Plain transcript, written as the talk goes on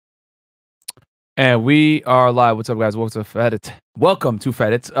And we are live. What's up, guys? Welcome to Fedit. Welcome to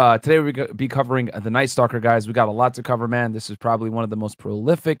Fedit. Today we're going to be covering the Night Stalker, guys. We got a lot to cover, man. This is probably one of the most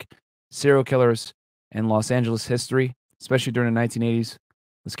prolific serial killers in Los Angeles history, especially during the 1980s.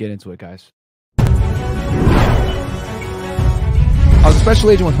 Let's get into it, guys. I was a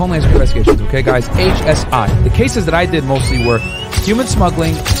special agent with Homeland Security Investigations, okay, guys? HSI. The cases that I did mostly were human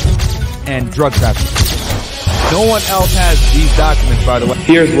smuggling and drug trafficking. No one else has these documents, by the way.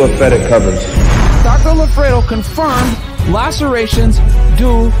 Here's what Fedit covers. Dr. Lafredo confirmed lacerations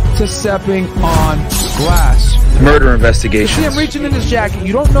due to stepping on glass. Murder investigations. You see him reaching in his jacket.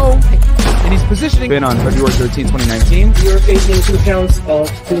 You don't know, and he's positioning. Been on February 13, 2019. You're facing 2 counts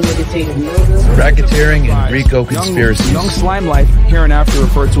of premeditated murder, Racketeering and RICO conspiracies. Young Slime Life, here and after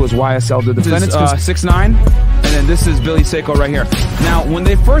referred to as YSL. The defendants 6'9", and then this is Billy Seiko right here. Now, when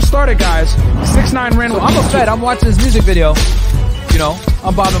they first started, guys, 6'9" ran. I'm a Fed. I'm watching this music video. You know,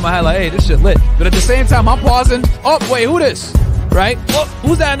 I'm bobbing my head like, hey, this shit lit. But at the same time, I'm pausing. Oh, wait, who this? Right? Oh,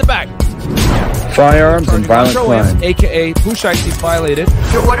 who's that in the back? Firearms and violent crime. A.K.A. Pushaisi violated.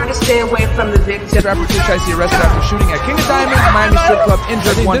 you're ordered to stay away from the victim. Rapper Pushaisi arrested after shooting at King of Diamonds, Miami strip club,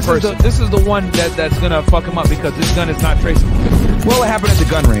 injured one person. This is the one that's going to fuck him up because this gun is not traceable. Well, it happened at the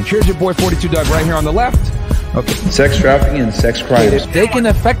gun range. Here's your boy 42 Doug right here on the left. Okay. Sex trafficking and sex crimes. They can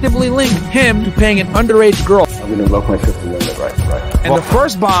effectively link him to paying an underage girl. I'm going to lock my fifth amendment right. And the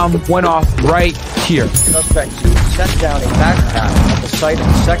first bomb went off right here. Suspect 2 set down a backpack at the site of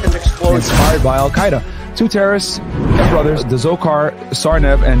the second explosion. Inspired by Al-Qaeda. 2 terrorists, brothers, Dzhokhar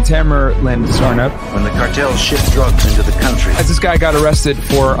Sarnev and Tamerlan Sarnev. When the cartels ship drugs into the country. As this guy got arrested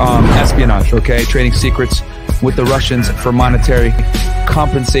for espionage, okay, trading secrets with the Russians for monetary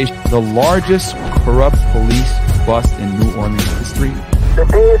compensation. The largest corrupt police bust in New Orleans history. The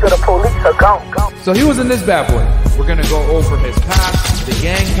days of the police are gone. So he was in this bad boy. We're going to go over his past, the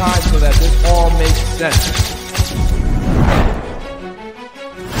gang ties, so that this all makes sense.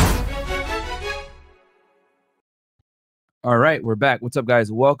 All right, we're back. What's up,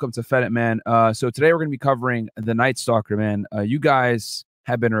 guys? Welcome to Fedit, man. So today we're going to be covering the Night Stalker, man. You guys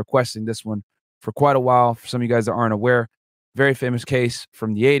have been requesting this one for quite a while. For some of you guys that aren't aware, very famous case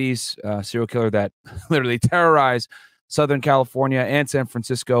from the 80s, serial killer that literally terrorized Southern California and San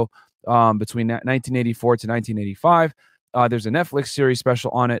Francisco between 1984 to 1985. There's a Netflix series special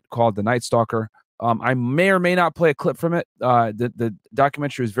on it called The Night Stalker. I may or may not play a clip from it. The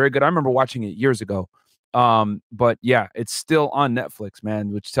documentary is very good. I remember watching it years ago. But yeah, it's still on Netflix,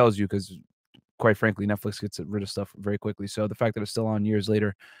 man, which tells you, because quite frankly, Netflix gets rid of stuff very quickly. So the fact that it's still on years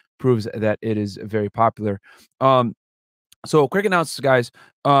later proves that it is very popular. So quick announcements, guys.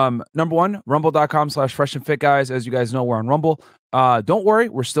 Number one, rumble.com/freshandfit, guys. As you guys know, we're on Rumble. Don't worry,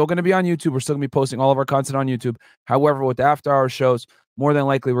 we're still going to be on YouTube. We're still going to be posting all of our content on YouTube. However, with the after hours shows, more than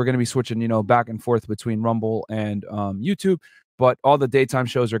likely we're going to be switching, back and forth between Rumble and YouTube. But all the daytime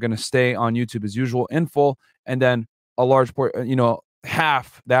shows are going to stay on YouTube as usual in full, and then a large part,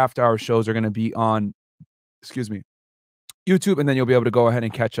 half the after hours shows are going to be on, YouTube, and then you'll be able to go ahead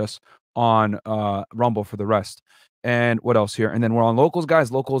and catch us on Rumble for the rest. And what else here? And then we're on Locals,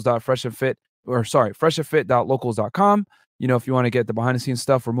 guys. Freshandfit.locals.com. If you want to get the behind the scenes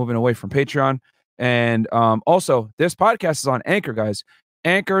stuff, we're moving away from Patreon. And also, this podcast is on Anchor, guys.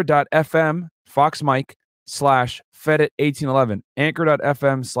 Anchor.fm /Fedit1811.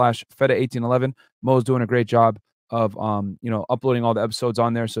 Anchor.fm /Fedit1811. Mo's doing a great job of uploading all the episodes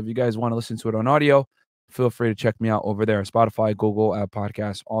on there. So if you guys want to listen to it on audio, feel free to check me out over there. Spotify, Google, Apple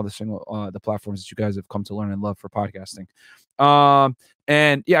Podcasts, all the platforms that you guys have come to learn and love for podcasting.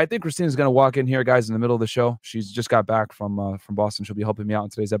 And yeah, I think Christina's going to walk in here, guys, in the middle of the show. She's just got back from Boston. She'll be helping me out in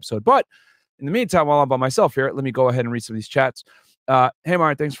today's episode. But in the meantime, while I'm by myself here, let me go ahead and read some of these chats. Hey,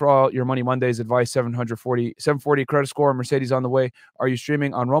 Martin, thanks for all your Money Mondays advice. 740 credit score. Mercedes on the way. Are you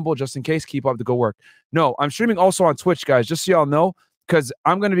streaming on Rumble? Just in case, keep up the good work. No, I'm streaming also on Twitch, guys, just so y'all know, because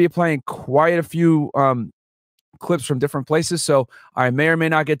I'm going to be playing quite a few clips from different places. So I may or may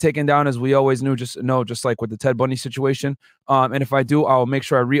not get taken down, as we always knew, just like with the Ted Bundy situation. And if I do, I'll make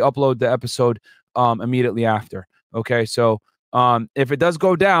sure I re-upload the episode immediately after. Okay, so if it does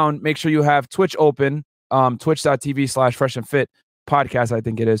go down, make sure you have Twitch open, twitch.tv/freshandfit podcast, I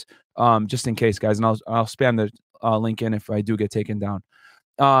think it is, just in case, guys. And I'll spam the link in if I do get taken down.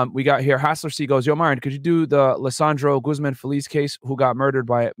 We got here, Hassler C goes, yo, Myron, could you do the Lisandro Guzman Feliz case, who got murdered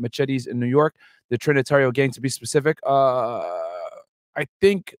by machetes in New York, the Trinitario gang, to be specific? I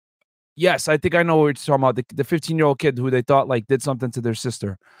think, yes, I think I know what you're talking about. The 15-year-old kid who they thought did something to their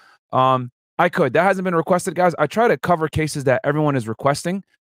sister. I could. That hasn't been requested, guys. I try to cover cases that everyone is requesting.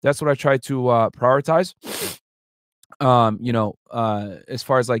 That's what I try to prioritize. you know, as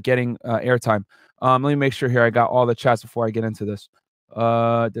far as like getting airtime. Let me make sure here I got all the chats before I get into this.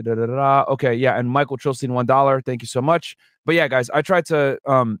 Okay, yeah, and Michael Trilstein, $1. Thank you so much. But yeah, guys, I tried to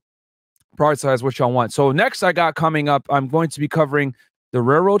prioritize what y'all want. So next I got coming up, I'm going to be covering the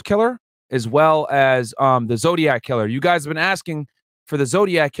Railroad Killer as well as the Zodiac Killer. You guys have been asking for the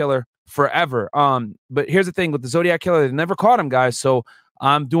Zodiac Killer forever. But here's the thing with the Zodiac Killer, they never caught him, guys. So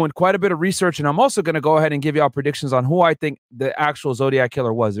I'm doing quite a bit of research, and I'm also going to go ahead and give y'all predictions on who I think the actual Zodiac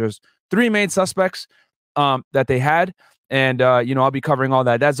Killer was. There's 3 main suspects that they had, and you know, I'll be covering all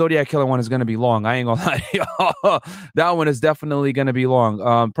that. That Zodiac Killer one is going to be long. I ain't gonna lie to y'all. That one is definitely going to be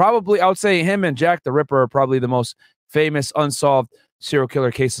long. Probably, I would say him and Jack the Ripper are probably the most famous unsolved serial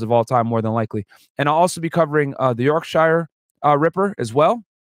killer cases of all time, more than likely. And I'll also be covering the Yorkshire Ripper as well,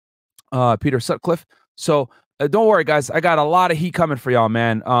 Peter Sutcliffe. So don't worry, guys. I got a lot of heat coming for y'all,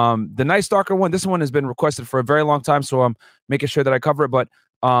 man. The Night Stalker one, this one has been requested for a very long time, so I'm making sure that I cover it. But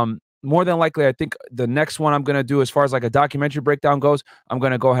more than likely, I think the next one I'm going to do, as far as like a documentary breakdown goes, I'm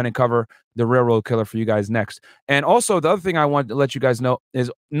going to go ahead and cover the Railroad Killer for you guys next. And also, the other thing I want to let you guys know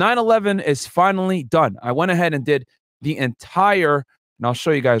is 9/11 is finally done. I went ahead and did the entire, and I'll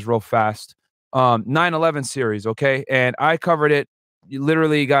show you guys real fast, 9/11 series, okay? And I covered it.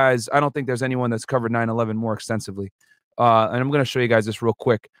 Literally, guys, I don't think there's anyone that's covered 9/11 more extensively. And I'm going to show you guys this real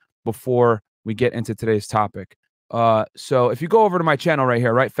quick before we get into today's topic. So if you go over to my channel right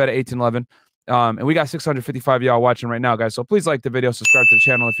here, right, Feta1811, and we got 655 y'all watching right now, guys. So please like the video, subscribe to the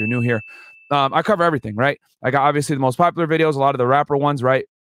channel if you're new here. I cover everything, right? I got obviously the most popular videos, a lot of the rapper ones, right?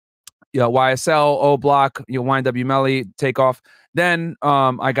 You know, YSL, O Block, you know, YNW Melly, Takeoff. Then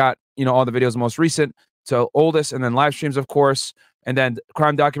I got, you know, all the videos most recent to oldest, and then live streams, of course, and then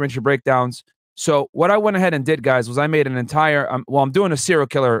crime documentary breakdowns. So what I went ahead and did, guys, was I made an entire, well, I'm doing a serial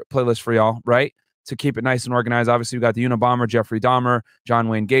killer playlist for y'all, right? To keep it nice and organized. Obviously, we got the Unabomber, Jeffrey Dahmer, John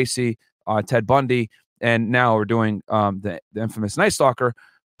Wayne Gacy, Ted Bundy, and now we're doing the infamous Night Stalker.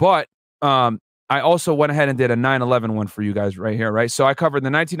 But I also went ahead and did a 9/11 one for you guys right here, right? So I covered the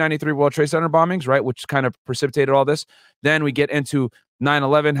 1993 World Trade Center bombings, right, which kind of precipitated all this. Then we get into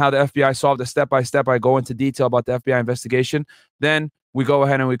 9/11, how the FBI solved it step by step. I go into detail about the FBI investigation. Then we go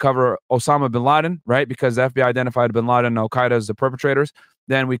ahead and we cover Osama bin Laden, right, because the FBI identified bin Laden and Al Qaeda as the perpetrators.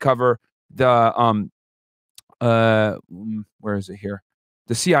 Then we cover the where is it here?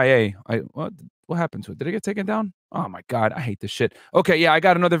 The CIA. What happened to it? Did it get taken down? Oh my God, I hate this shit. Okay, yeah, I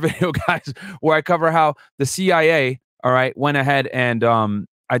got another video, guys, where I cover how the CIA, all right, went ahead and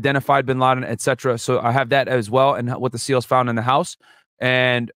identified bin Laden, etc. So I have that as well, and what the SEALs found in the house.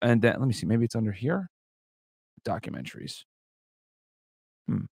 And then let me see, maybe it's under here. Documentaries.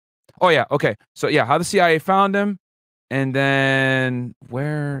 Oh yeah, okay. So yeah, how the CIA found him. And then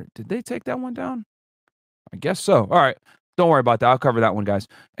where did they take that one down? I guess so. All right. Don't worry about that. I'll cover that one, guys.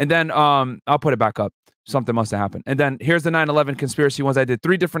 And then I'll put it back up. Something must have happened. And then here's the 9/11 conspiracy ones. I did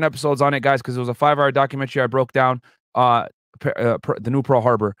 3 different episodes on it, guys, because it was a 5-hour documentary. I broke down the new Pearl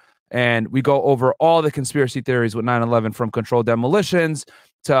Harbor. And we go over all the conspiracy theories with 9/11, from controlled demolitions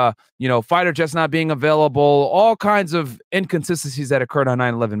to, you know, fighter jets not being available, all kinds of inconsistencies that occurred on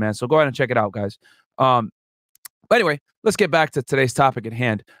 9/11, man. So go ahead and check it out, guys. But anyway, let's get back to today's topic at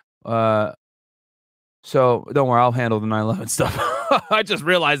hand. So don't worry, I'll handle the 9/11 stuff. I just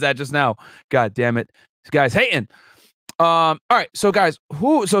realized that just now. God damn it. This guy's hating. All right, so guys,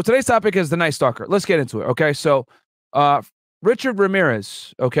 so today's topic is the Night Stalker. Let's get into it, okay? So Richard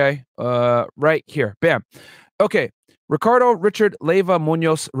Ramirez, okay? Right here. Bam. Okay. Ricardo Richard Leyva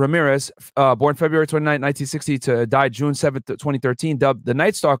Munoz Ramirez, born February 29, 1960 to died June 7th, 2013, dubbed the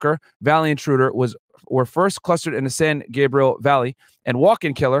Night Stalker, Valley Intruder, were first clustered in the San Gabriel Valley, and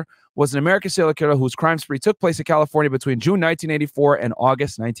Walk-In Killer was an American serial killer whose crime spree took place in California between June 1984 and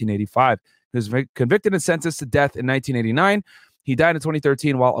August 1985. He was convicted and sentenced to death in 1989. He died in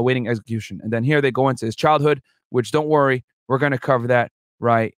 2013 while awaiting execution. And then here they go into his childhood, which, don't worry, we're going to cover that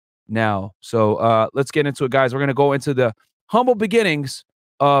right now. So let's get into it, guys. We're going to go into the humble beginnings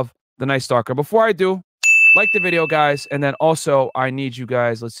of the Night Stalker. Before I do, like the video, guys. And then also, I need you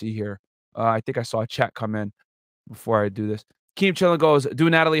guys, let's see here. I think I saw a chat come in before I do this. Keem Chillin goes, do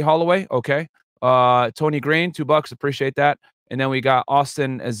Natalie Holloway. Okay. Tony Green, $2. Appreciate that. And then we got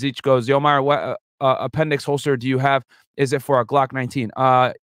Austin Azich goes, Yo, Myra, what appendix holster do you have? Is it for a Glock 19?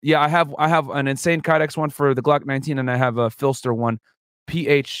 Yeah, I have an Insane Kydex one for the Glock 19, and I have a Filster one,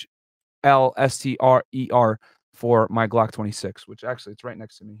 PHLSTRER, for my Glock 26, which actually it's right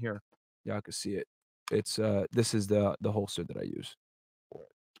next to me here. Yeah, I can see it. It's this is the holster that I use.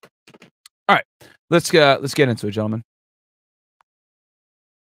 All right, let's get into it, gentlemen.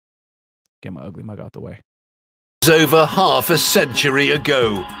 Get my ugly mug out the way. Over half a century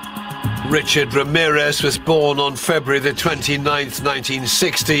ago. Richard Ramirez was born on February the 29th,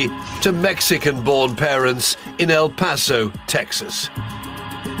 1960, to Mexican-born parents in El Paso, Texas.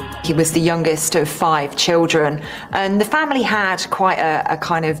 He was the youngest of 5 children, and the family had quite a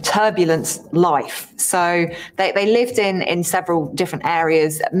kind of turbulent life. So they lived in several different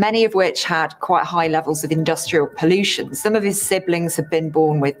areas, many of which had quite high levels of industrial pollution. Some of his siblings had been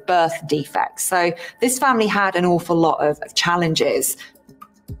born with birth defects. So this family had an awful lot of challenges.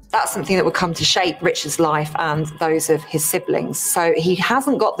 That's something that would come to shape Richard's life and those of his siblings. So he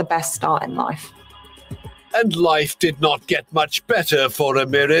hasn't got the best start in life. And life did not get much better for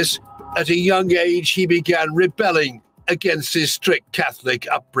Ramirez. At a young age, he began rebelling against his strict Catholic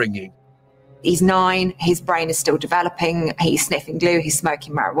upbringing. He's 9, his brain is still developing, he's sniffing glue, he's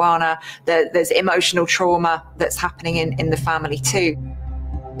smoking marijuana, there's emotional trauma that's happening in the family too.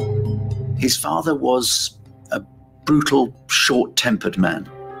 His father was a brutal, short-tempered man.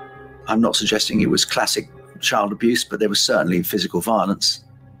 I'm not suggesting it was classic child abuse, but there was certainly physical violence.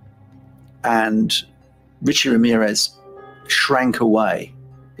 And Richie Ramirez shrank away,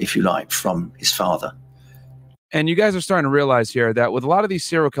 if you like, from his father. And you guys are starting to realize here that with a lot of these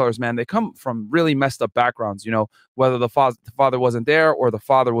serial killers, man, they come from really messed up backgrounds, you know, whether the father wasn't there or the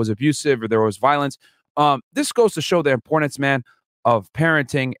father was abusive or there was violence. This goes to show the importance, man, of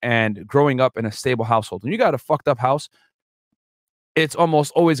parenting and growing up in a stable household. When you got a fucked up house, it's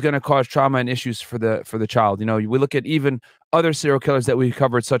almost always going to cause trauma and issues for the child. You know, we look at even other serial killers that we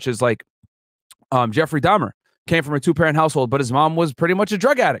covered, such as like Jeffrey Dahmer. Came from a 2-parent household, but his mom was pretty much a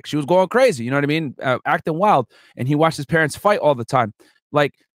drug addict. She was going crazy, you know what I mean? Acting wild. And he watched his parents fight all the time.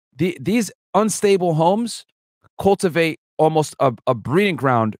 Like these unstable homes cultivate almost a breeding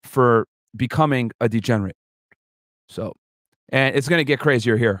ground for becoming a degenerate. So, and it's going to get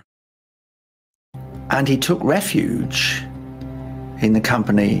crazier here. And he took refuge in the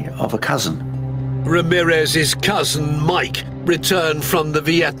company of a cousin. Ramirez's cousin, Mike, returned from the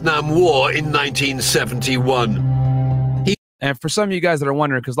Vietnam War in 1971. And for some of you guys that are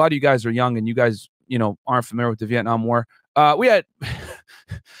wondering, because a lot of you guys are young and you guys, you know, aren't familiar with the Vietnam War, we had,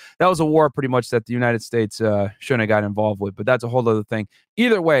 that was a war pretty much that the United States shouldn't have got involved with, but that's a whole other thing.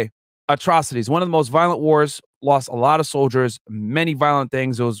 Either way, atrocities. One of the most violent wars, lost a lot of soldiers, many violent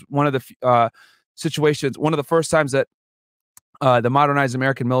things. It was one of the situations, one of the first times that the modernized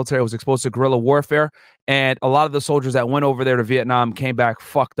American military was exposed to guerrilla warfare, and a lot of the soldiers that went over there to Vietnam came back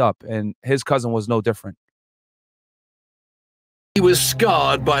fucked up, and his cousin was no different. He was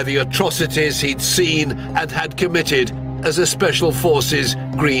scarred by the atrocities he'd seen and had committed as a Special Forces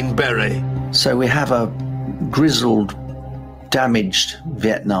Green Beret. So we have a grizzled, damaged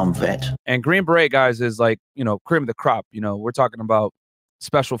Vietnam vet. And Green Beret, guys, is like, you know, cream of the crop. You know, we're talking about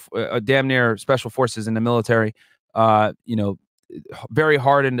damn near Special Forces in the military, you know, very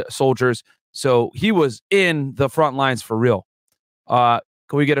hardened soldiers. So he was in the front lines for real. Can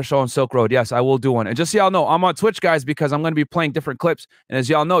we get a show on Silk Road? Yes, I will do one. And just so y'all know, I'm on Twitch, guys, because I'm going to be playing different clips. And as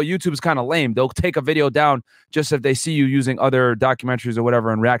y'all know, YouTube's kind of lame. They'll take a video down just if they see you using other documentaries or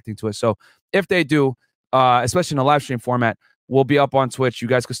whatever and reacting to it. So if they do, especially in a live stream format, we'll be up on Twitch. You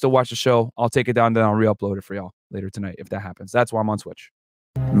guys can still watch the show. I'll take it down, then I'll re-upload it for y'all later tonight if that happens. That's why I'm on Twitch.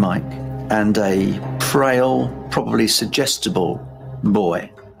 Mike, and a frail, probably suggestible boy.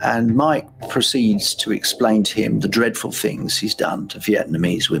 And Mike proceeds to explain to him the dreadful things he's done to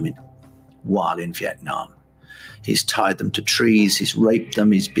Vietnamese women while in Vietnam. He's tied them to trees, he's raped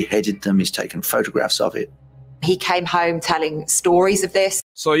them, he's beheaded them, he's taken photographs of it. He came home telling stories of this.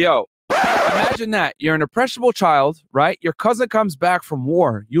 So, yo, imagine that. You're an impressionable child, right? Your cousin comes back from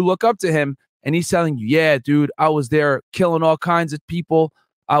war. You look up to him, and he's telling you, yeah, dude, I was there killing all kinds of people.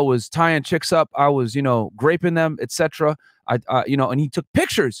 I was tying chicks up. I was, you know, graping them, etc. You know, and he took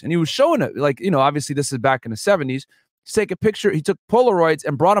pictures and he was showing it. Like, you know, obviously this is back in the 70s. He's taking a picture. He took Polaroids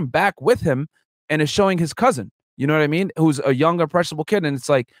and brought them back with him and is showing his cousin, you know what I mean? Who's a young, impressionable kid. And it's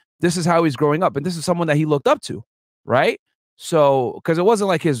like, this is how he's growing up. And this is someone that he looked up to, right? So, because it wasn't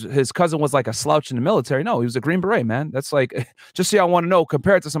like his cousin was like a slouch in the military. No, he was a Green Beret, man. That's like, just so y'all want to know,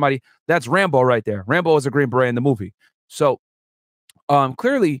 compared to somebody, that's Rambo right there. Rambo was a Green Beret in the movie. So,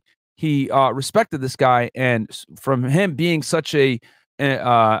 clearly, he respected this guy, and from him being such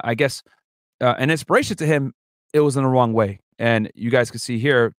I guess, an inspiration to him, it was in the wrong way. And you guys can see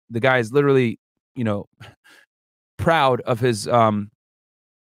here, the guy is literally, you know, proud of his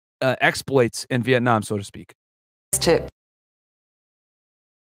exploits in Vietnam, so to speak. To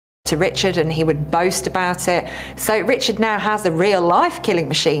Richard, and he would boast about it. So Richard now has a real life killing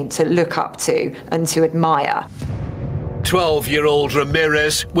machine to look up to and to admire. 12-year-old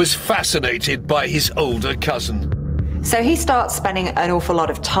Ramirez was fascinated by his older cousin. So he starts spending an awful lot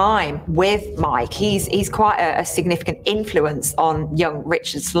of time with Mike. He's quite a significant influence on young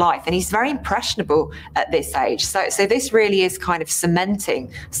Richard's life, and he's very impressionable at this age. So this really is kind of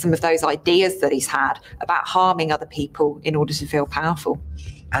cementing some of those ideas that he's had about harming other people in order to feel powerful.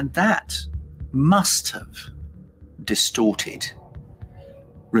 And that must have distorted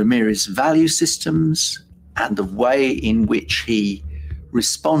Ramirez's value systems and the way in which he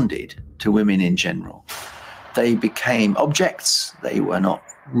responded to women in general. They became objects, they were not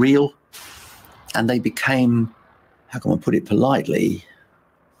real, and they became, how can one put it politely,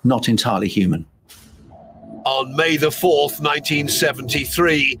 not entirely human. On May the 4th,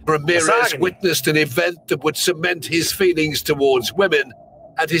 1973, Ramirez witnessed an event that would cement his feelings towards women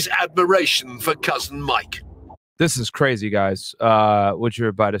and his admiration for cousin Mike. This is crazy, guys, what you're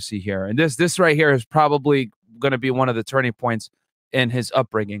about to see here. And this right here is probably going to be one of the turning points in his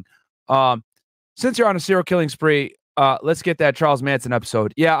upbringing. Since you're on a serial killing spree, let's get that Charles Manson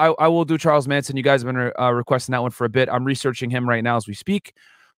episode. Yeah, I will do Charles Manson. You guys have been requesting that one for a bit. I'm researching him right now as we speak.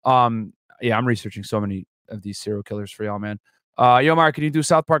 Yeah, I'm researching so many of these serial killers for y'all, man. Yo, Mark, can you do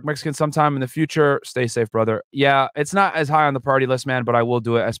South Park Mexican sometime in the future? Stay safe, brother. Yeah, it's not as high on the priority list, man, but I will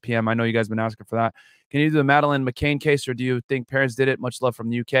do it SPM. I know you guys have been asking for that. Can you do the Madeleine McCain case, or do you think parents did it? Much love from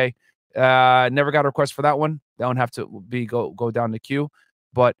the UK. Never got a request for that one. That one have to be go down the queue.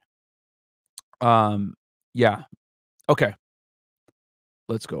 But yeah. Okay.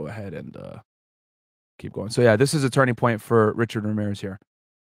 Let's go ahead and keep going. So yeah, this is a turning point for Richard Ramirez here.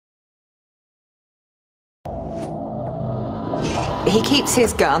 He keeps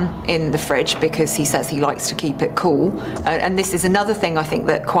his gun in the fridge because he says he likes to keep it cool. And this is another thing I think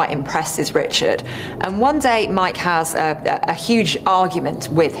that quite impresses Richard. And one day Mike has a huge argument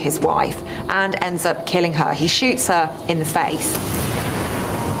with his wife and ends up killing her. He shoots her in the face.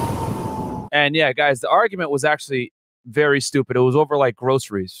 And yeah, guys, the argument was actually very stupid. It was over like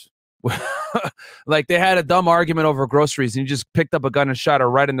groceries. Like they had a dumb argument over groceries, and he just picked up a gun and shot her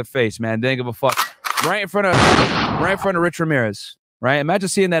right in the face, man. Didn't give a fuck. Right in front of Rich Ramirez, right? Imagine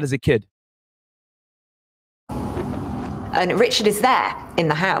seeing that as a kid. And Richard is there in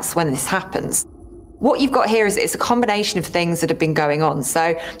the house when this happens. What you've got here is it's a combination of things that have been going on.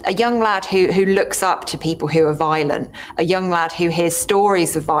 So a young lad who looks up to people who are violent, a young lad who hears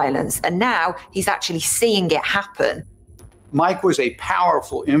stories of violence, and now he's actually seeing it happen. Mike was a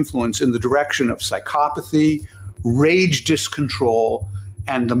powerful influence in the direction of psychopathy, rage discontrol,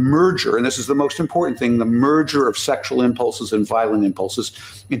 and the merger, and this is the most important thing, the merger of sexual impulses and violent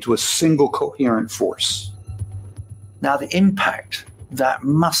impulses into a single coherent force. Now, the impact that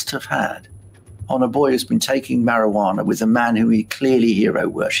must have had on a boy who's been taking marijuana with a man who he clearly hero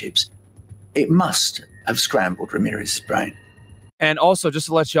worships, it must have scrambled Ramirez's brain. And also, just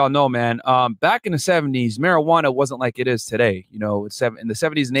to let y'all know, man, back in the 70s, marijuana wasn't like it is today. You know, in the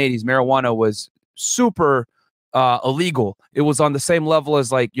 70s and 80s, marijuana was super illegal. It was on the same level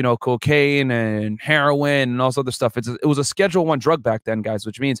as, like, you know, cocaine and heroin and all this other stuff. It was a Schedule I drug back then, guys,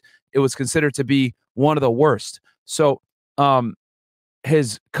 which means it was considered to be one of the worst. So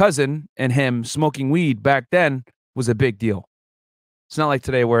his cousin and him smoking weed back then was a big deal. It's not like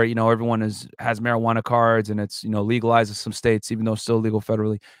today where, you know, everyone has marijuana cards and it's, you know, legalized in some states, even though it's still legal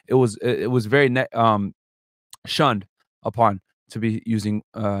federally. It was very shunned upon to be using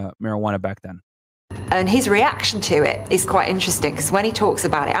marijuana back then. And his reaction to it is quite interesting, because when he talks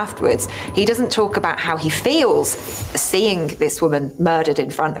about it afterwards, he doesn't talk about how he feels seeing this woman murdered in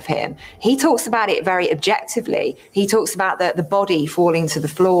front of him. He talks about it very objectively. He talks about the body falling to the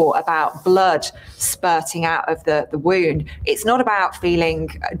floor, about blood spurting out of the wound. It's not about feeling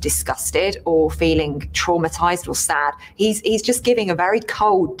disgusted or feeling traumatized or sad. He's just giving a very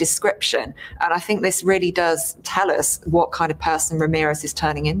cold description. And I think this really does tell us what kind of person Ramirez is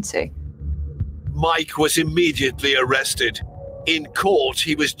turning into. Mike was immediately arrested. In court,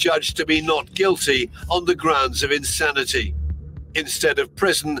 he was judged to be not guilty on the grounds of insanity. Instead of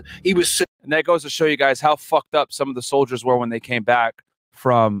prison, he was sent. And that goes to show you guys how fucked up some of the soldiers were when they came back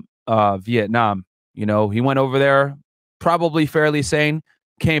from Vietnam. You know, he went over there, probably fairly sane,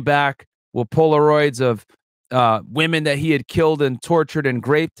 came back with Polaroids of women that he had killed and tortured and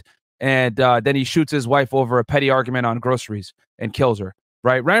raped, and then he shoots his wife over a petty argument on groceries and kills her,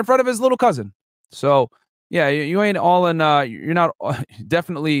 right in front of his little cousin. So, yeah, you ain't all in, you're not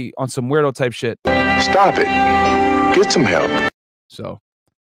definitely on some weirdo type shit. Stop it. Get some help. So.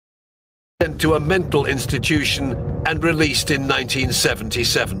 Sent to a mental institution and released in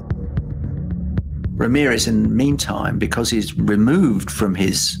 1977. Ramirez, in the meantime, because he's removed from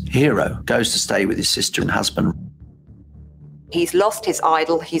his hero, goes to stay with his sister and husband. He's lost his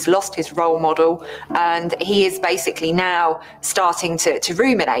idol, he's lost his role model, and he is basically now starting to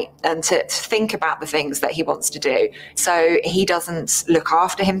ruminate and to think about the things that he wants to do. So he doesn't look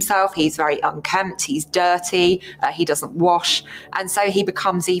after himself, he's very unkempt, he's dirty, he doesn't wash, and so he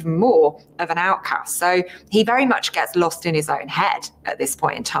becomes even more of an outcast. So he very much gets lost in his own head at this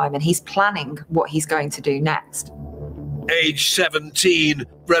point in time, and he's planning what he's going to do next. Age 17,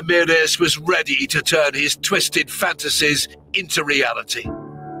 Ramirez was ready to turn his twisted fantasies into reality.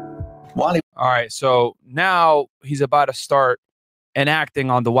 All right, so now he's about to start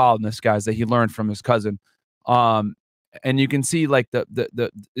enacting on the wildness, guys, that he learned from his cousin. And you can see like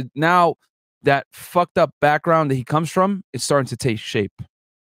the now that fucked up background that he comes from is starting to take shape.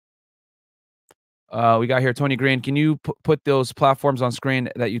 We got here Tony Green. Can you put those platforms on screen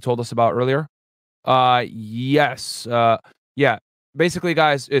that you told us about earlier? Yes. Yeah. Basically,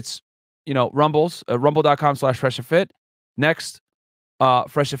 guys, it's, you know, Rumbles, rumble.com/freshandfit. Next,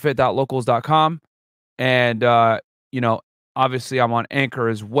 freshandfit.locals.com. And, you know, obviously I'm on Anchor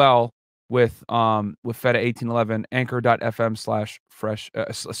as well with Feta 1811, anchor.fm/fresh, Feta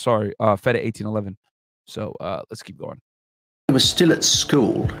 1811. So, let's keep going. He was still at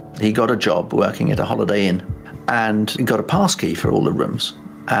school. He got a job working at a Holiday Inn and he got a pass key for all the rooms.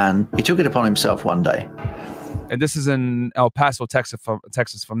 And he took it upon himself one day. And this is in El Paso, Texas,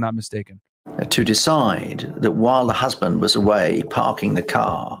 if I'm not mistaken. To decide that while the husband was away parking the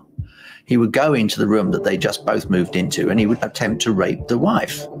car, he would go into the room that they just both moved into and he would attempt to rape the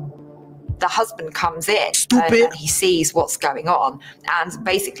wife. The husband comes in and he sees what's going on and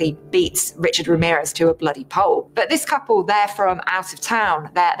basically beats Richard Ramirez to a bloody pulp. But this couple, they're from out of town.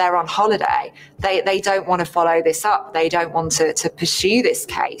 They're on holiday. They don't want to follow this up. They don't want to pursue this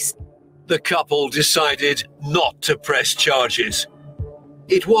case. The couple decided not to press charges.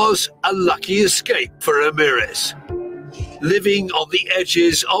 It was a lucky escape for Ramirez. Living on the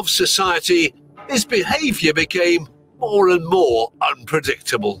edges of society, his behavior became more and more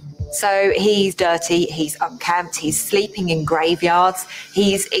unpredictable. So he's dirty, he's unkempt, he's sleeping in graveyards,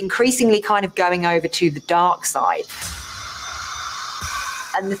 he's increasingly kind of going over to the dark side.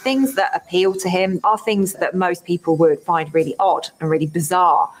 And the things that appeal to him are things that most people would find really odd and really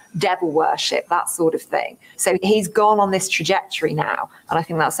bizarre, devil worship, that sort of thing. So he's gone on this trajectory now, and I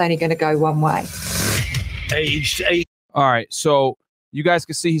think that's only going to go one way. Aged 8. All right, so you guys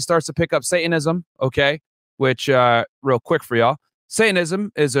can see he starts to pick up Satanism, okay, which, real quick for y'all.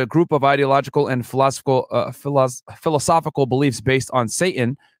 Satanism is a group of ideological and philosophical beliefs based on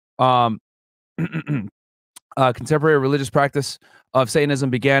Satan. Contemporary religious practice of Satanism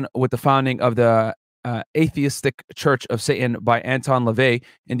began with the founding of the Atheistic Church of Satan by Anton LaVey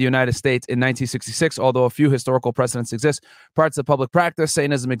in the United States in 1966. Although a few historical precedents exist, prior to public practice,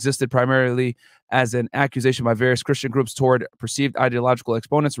 Satanism existed primarily as an accusation by various Christian groups toward perceived ideological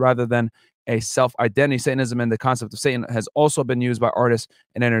exponents rather than a self-identity. Satanism and the concept of Satan has also been used by artists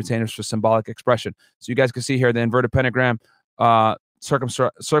and entertainers for symbolic expression. So you guys can see here the inverted pentagram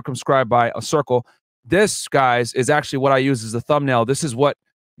circumscribed by a circle. This, guys, is actually what I use as the thumbnail. This is what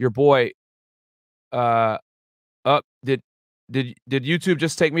your boy did YouTube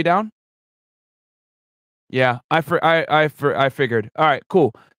just take me down? Yeah, I figured. All right,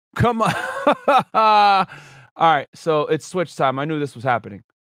 cool. Come on. All right, so it's Switch time. I knew this was happening.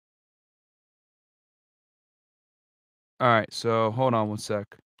 All right, so hold on one sec.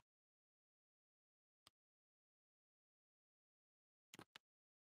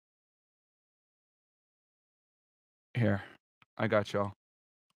 Here, I got y'all.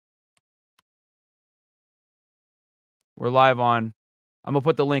 We're live on. I'm going to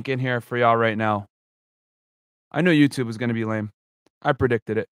put the link in here for y'all right now. I knew YouTube was going to be lame. I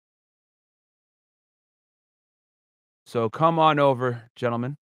predicted it. So come on over,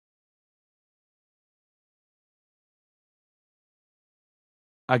 gentlemen.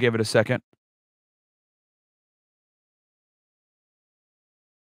 I'll give it a second.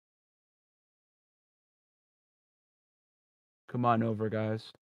 Come on over, guys.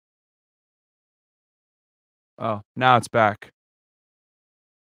 Oh, now it's back.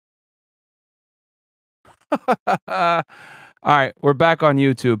 All right, we're back on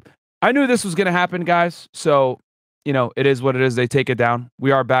YouTube. I knew this was going to happen, guys. So, you know, it is what it is. They take it down.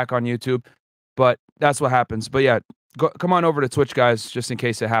 We are back on YouTube, but that's what happens. But yeah, come on over to Twitch, guys, just in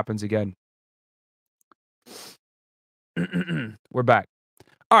case it happens again. We're back.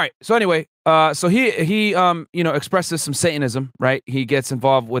 All right. So anyway, so he you know, expresses some Satanism, right? He gets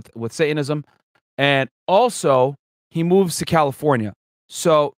involved with Satanism, and also he moves to California.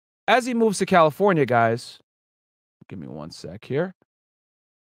 So as he moves to California, guys, give me one sec here.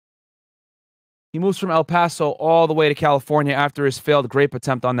 He moves from El Paso all the way to California after his failed grape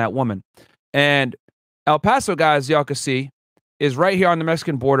attempt on that woman. And El Paso, guys, y'all can see, is right here on the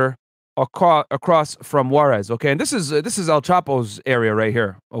Mexican border, across from Juarez. Okay, and this is El Chapo's area right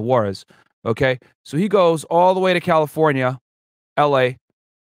here, Juarez. Okay, so he goes all the way to California, L.A.,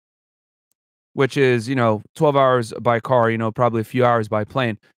 which is 12 hours by car. Probably a few hours by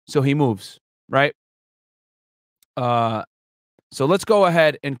plane. So he moves, right? So let's go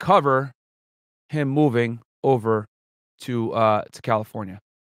ahead and cover him moving over to California.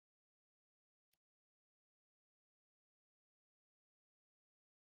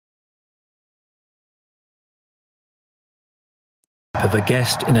 Of a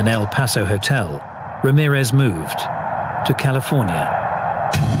guest in an El Paso hotel, Ramirez moved to California.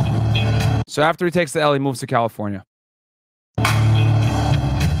 So after he takes the L, he moves to California. He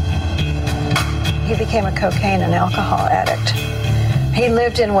became a cocaine and alcohol addict. He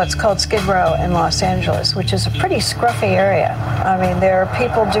lived in what's called Skid Row in Los Angeles, which is a pretty scruffy area. I mean, there are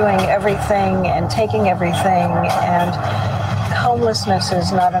people doing everything and taking everything, and homelessness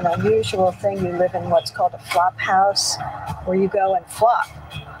is not an unusual thing. You live in what's called a flop house, where you go and flop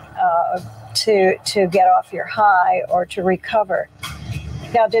to get off your high or to recover.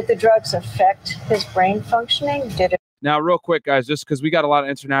 Now, did the drugs affect his brain functioning? Did it? Now, real quick, guys, just because we got a lot of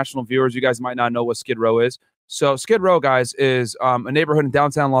international viewers, you guys might not know what Skid Row is. So Skid Row, guys, is a neighborhood in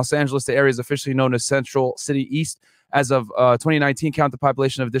downtown Los Angeles. The area is officially known as Central City East. As of 2019 count, the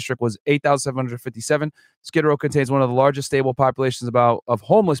population of the district was 8,757. Skid Row contains one of the largest stable populations of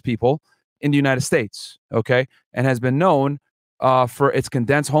homeless people in the United States, okay, and has been known for its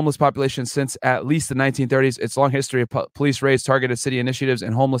condensed homeless population since at least the 1930s. Its long history of police raids, targeted city initiatives,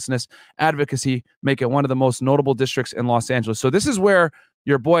 and homelessness advocacy make it one of the most notable districts in Los Angeles. So this is where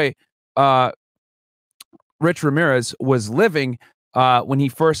your boy Rich Ramirez was living when he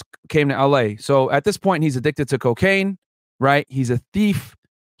first came to LA. So at this point, he's addicted to cocaine, right? He's a thief.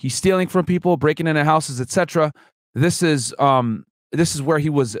 He's stealing from people, breaking into houses, etc. This is where he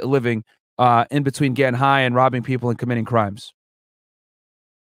was living in between getting high and robbing people and committing crimes.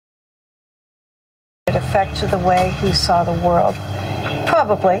 It affected the way he saw the world?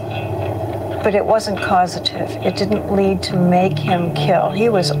 Probably, but it wasn't causative. It didn't lead to make him kill. He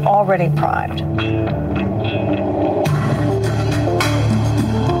was already primed.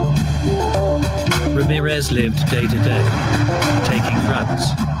 Ramirez lived day to day, taking drugs,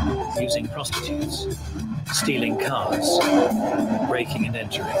 using prostitutes, stealing cars, breaking and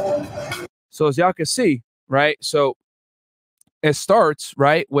entering. So as y'all can see, right? So it starts,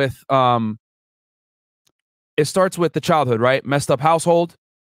 right, with the childhood, right? Messed up household,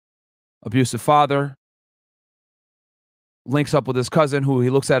 abusive father, links up with his cousin who he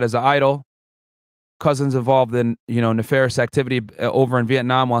looks at as an idol. Cousin's involved in, nefarious activity over in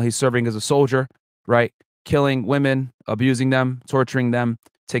Vietnam while he's serving as a soldier, right? Killing women, abusing them, torturing them,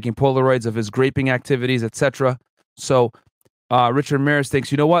 taking Polaroids of his graping activities, etc. So Richard Ramirez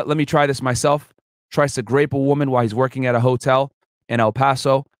thinks, you know what? Let me try this myself. Tries to grape a woman while he's working at a hotel in El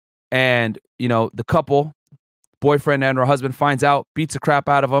Paso. And, the couple, boyfriend and her husband, finds out, beats the crap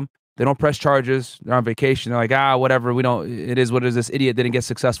out of him. They don't press charges. They're on vacation. They're like, whatever. It is what it is. This idiot didn't get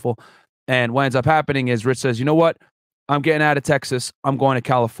successful. And what ends up happening is Rich says, you know what? I'm getting out of Texas. I'm going to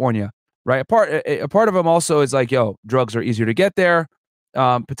California, right? A part of him also is like, yo, drugs are easier to get there.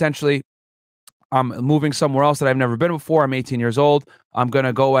 Potentially, I'm moving somewhere else that I've never been before. I'm 18 years old. I'm going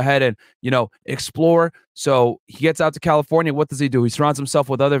to go ahead and, explore. So he gets out to California. What does he do? He surrounds himself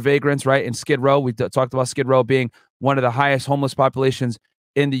with other vagrants, right? In Skid Row, we talked about Skid Row being one of the highest homeless populations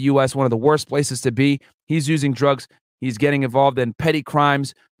in the U.S., one of the worst places to be. He's using drugs. He's getting involved in petty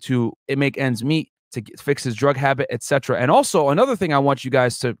crimes to make ends meet, to fix his drug habit, etc. And also, another thing I want you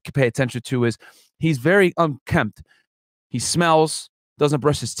guys to pay attention to is he's very unkempt. He smells, doesn't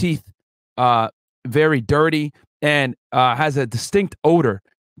brush his teeth, very dirty, and has a distinct odor.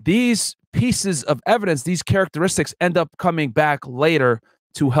 These pieces of evidence, these characteristics end up coming back later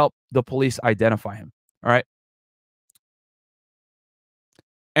to help the police identify him. All right.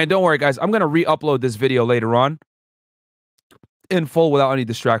 And don't worry, guys, I'm going to re-upload this video later on in full without any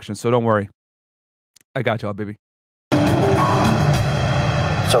distractions. So don't worry. I got y'all, baby.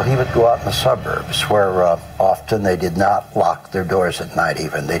 So he would go out in the suburbs where often they did not lock their doors at night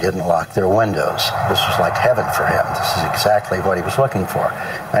even. They didn't lock their windows. This was like heaven for him. This is exactly what he was looking for.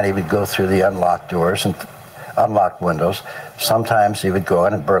 And he would go through the unlocked doors and unlocked windows. Sometimes he would go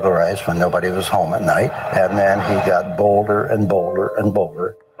in and burglarize when nobody was home at night. And then he got bolder and bolder and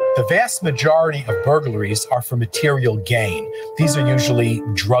bolder. The vast majority of burglaries are for material gain. These are usually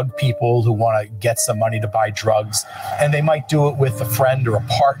drug people who want to get some money to buy drugs, and they might do it with a friend or a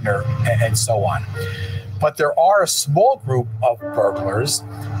partner and so on. But there are a small group of burglars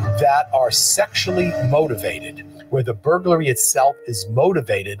that are sexually motivated, where the burglary itself is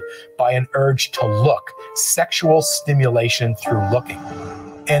motivated by an urge to look, sexual stimulation through looking.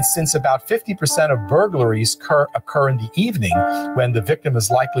 And since about 50% of burglaries occur in the evening when the victim is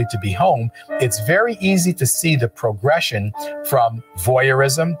likely to be home, it's very easy to see the progression from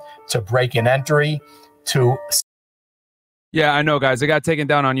voyeurism to break and entry to... Yeah, I know, guys. I got taken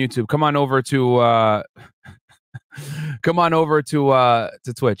down on YouTube. Come on over to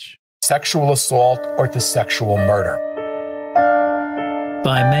to Twitch. Sexual assault or to sexual murder.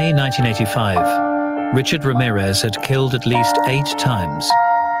 By May 1985, Richard Ramirez had killed at least 8 times,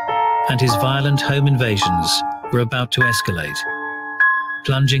 and his violent home invasions were about to escalate,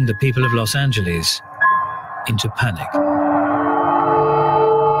 plunging the people of Los Angeles into panic.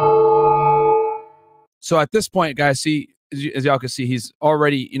 So at this point, guys, see, as y'all can see, he's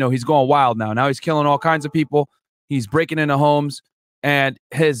already, he's going wild now. Now he's killing all kinds of people. He's breaking into homes, and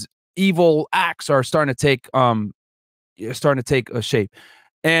his evil acts are starting to take a shape.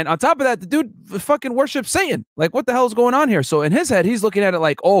 And on top of that, the dude fucking worships Satan. Like, what the hell is going on here? So in his head, he's looking at it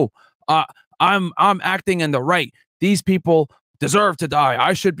like, I'm acting in the right. These people deserve to die.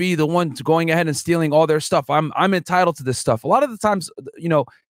 I should be the one going ahead and stealing all their stuff. I'm entitled to this stuff. A lot of the times,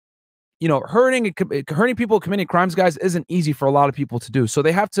 hurting people committing crimes, guys, isn't easy for a lot of people to do. So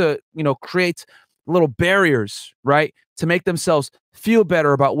they have to, create little barriers, right, to make themselves feel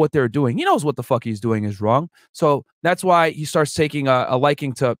better about what they're doing. He knows what the fuck he's doing is wrong. So that's why he starts taking a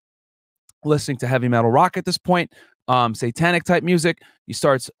liking to listening to heavy metal rock at this point, satanic type music. He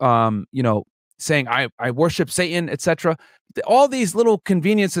starts, saying, I worship Satan, etc. All these little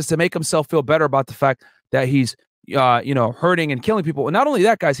conveniences to make himself feel better about the fact that he's, hurting and killing people. And not only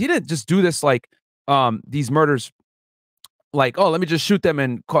that, guys, he didn't just do this like these murders, like, oh, let me just shoot them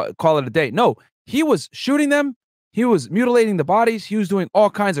and call it a day. No, he was shooting them. He was mutilating the bodies. He was doing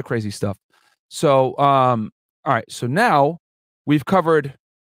all kinds of crazy stuff. So, all right. So now we've covered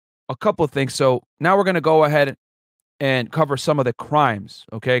a couple of things. So now we're going to go ahead and cover some of the crimes.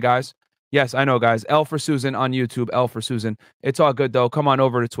 Okay, guys? Yes, I know, guys. L for Susan on YouTube. L for Susan. It's all good, though. Come on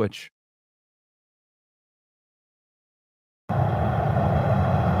over to Twitch.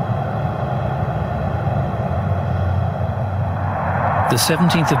 The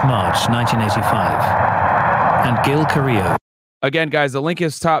 17th of March, 1985, and Gil Carrillo. Again, guys, the link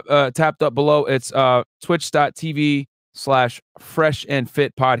is tapped up below. It's twitch.tv/Fresh and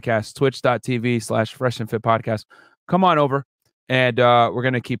Fit Podcast. Twitch.tv/Fresh and Fit Podcast. Come on over, and we're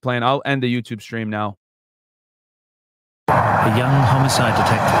going to keep playing. I'll end the YouTube stream now. A young homicide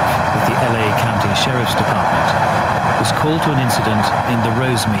detective with the LA County Sheriff's Department was called to an incident in the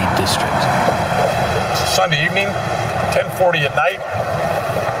Rosemead district. Sunday evening, 10:40 at night.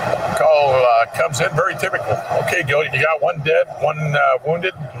 Call comes in, very typical. Okay, Gil, you got one dead, one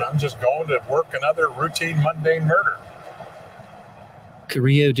wounded, and I'm just going to work another routine, mundane murder.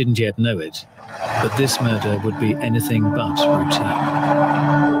 Carrillo didn't yet know it, but this murder would be anything but routine.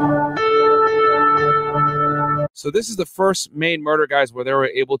 So this is the first main murder, guys, where they were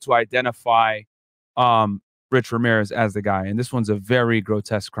able to identify Rich Ramirez as the guy. And this one's a very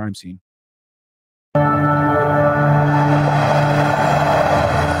grotesque crime scene.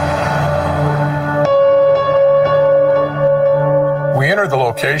 We entered the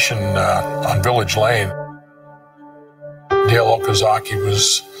location on Village Lane. Dayle Ozazaki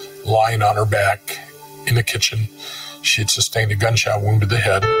was lying on her back in the kitchen. She had sustained a gunshot wound to the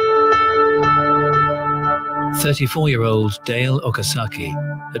head. 34-year-old Dayle Ozazaki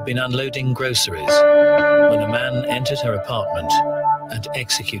had been unloading groceries when a man entered her apartment and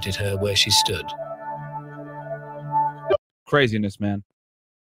executed her where she stood. Craziness, man.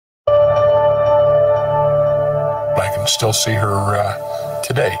 I can still see her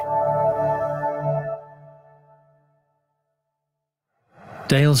today.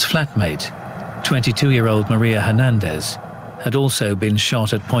 Dayle's flatmate, 22-year-old Maria Hernandez, had also been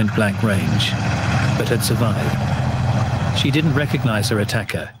shot at point-blank range, but had survived. She didn't recognize her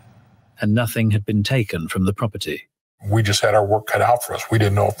attacker, and nothing had been taken from the property. We just had our work cut out for us. We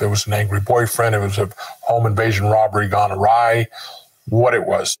didn't know if there was an angry boyfriend, it was a home invasion robbery gone awry, what it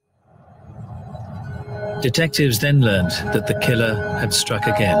was. Detectives then learned that the killer had struck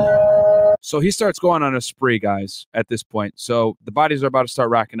again. So he starts going on a spree, guys, at this point. So the bodies are about to start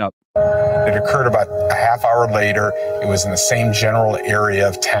racking up. It occurred about a half hour later. It was in the same general area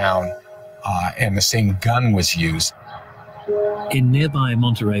of town, and the same gun was used. In nearby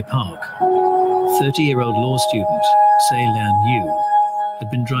Monterey Park, 30-year-old law student Sei Lan Yu had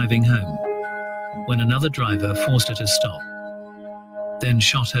been driving home when another driver forced her to stop, then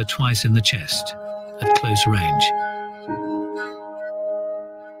shot her twice in the chest at close range.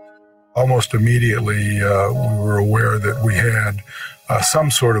 Almost immediately, we were aware that we had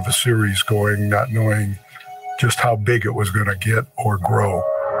some sort of a series going, not knowing just how big it was going to get or grow.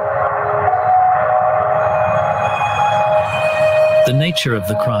 The nature of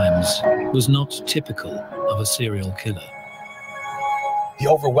the crimes was not typical of a serial killer. The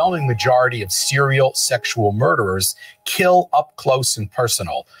overwhelming majority of serial sexual murderers kill up close and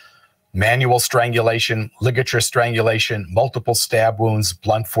personal. Manual strangulation, ligature strangulation, multiple stab wounds,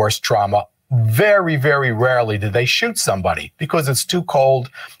 blunt force trauma. Very, very rarely do they shoot somebody because it's too cold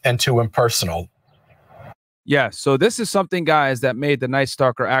and too impersonal. Yeah, so this is something, guys, that made the Night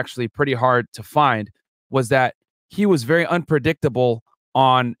Stalker actually pretty hard to find, was that he was very unpredictable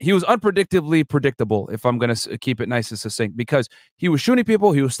he was unpredictably predictable, if I'm going to keep it nice and succinct, because he was shooting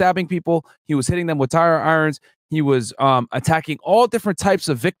people, he was stabbing people, he was hitting them with tire irons, he was attacking all different types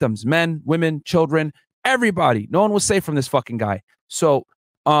of victims, men, women, children, everybody. No one was safe from this fucking guy. So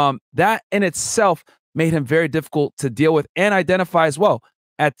that in itself made him very difficult to deal with and identify as well.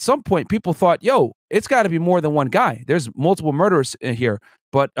 At some point, people thought, yo, it's got to be more than one guy. There's multiple murderers in here.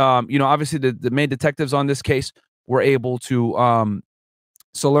 But, you know, obviously the main detectives on this case were able to,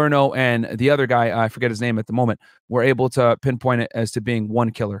 Salerno and the other guy, I forget his name at the moment, were able to pinpoint it as to being one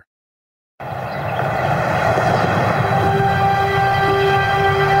killer. On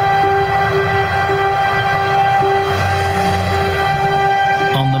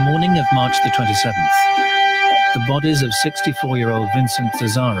the morning of March the 27th, the bodies of 64-year-old Vincent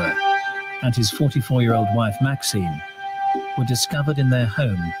Zazara and his 44-year-old wife Maxine were discovered in their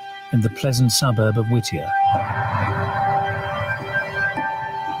home in the pleasant suburb of Whittier.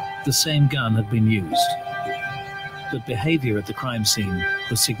 The same gun had been used, but behavior at the crime scene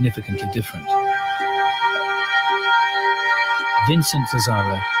was significantly different. Vincent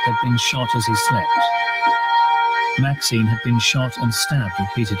Zazara had been shot as he slept. Maxine had been shot and stabbed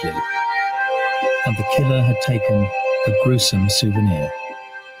repeatedly, and the killer had taken a gruesome souvenir.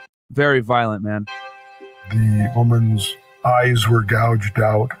 Very violent, man. The woman's eyes were gouged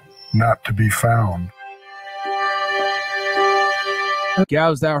out, not to be found.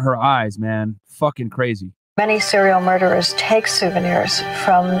 Gouged out her eyes, man. Fucking crazy. Many serial murderers take souvenirs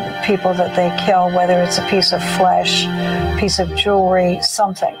from people that they kill, whether it's a piece of flesh, piece of jewelry,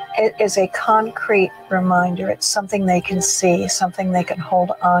 something. It is a concrete reminder. It's something they can see, something they can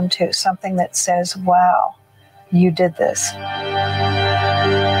hold on to, something that says, wow, you did this.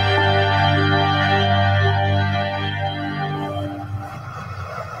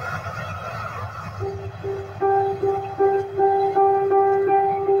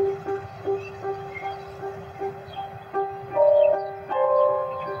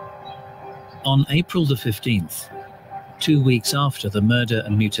 On April the 15th, 2 weeks after the murder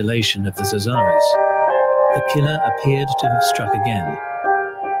and mutilation of the Zazaras, the killer appeared to have struck again.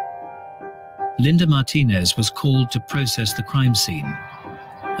 Linda Martinez was called to process the crime scene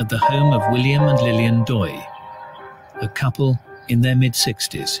at the home of William and Lillian Doy, a couple in their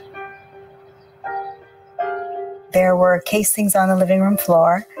mid-60s. There were casings on the living room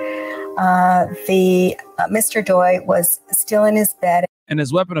floor. Mr. Doy was still in his bed. And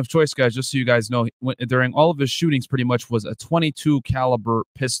his weapon of choice, guys, just so you guys know, during all of his shootings pretty much was a .22 caliber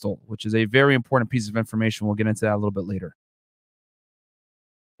pistol, which is a very important piece of information. We'll get into that a little bit later.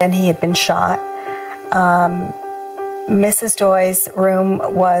 And he had been shot. Mrs. Doy's room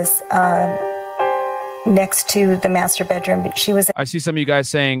was next to the master bedroom. She was. I see some of you guys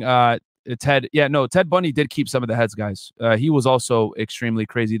saying Ted. Yeah, no, Ted Bundy did keep some of the heads, guys. He was also extremely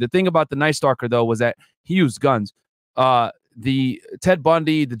crazy. The thing about the Night Stalker, though, was that he used guns. The Ted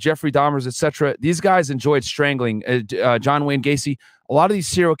Bundy, the Jeffrey Dahmers, etc. These guys enjoyed strangling. John Wayne Gacy. A lot of these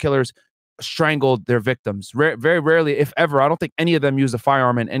serial killers strangled their victims. Very rarely, if ever. I don't think any of them used a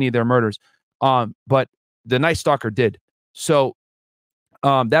firearm in any of their murders. But the Night Stalker did. So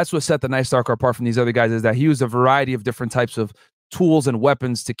that's what set the Night Stalker apart from these other guys, is that he used a variety of different types of tools and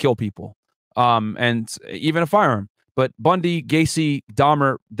weapons to kill people, and even a firearm. But Bundy, Gacy,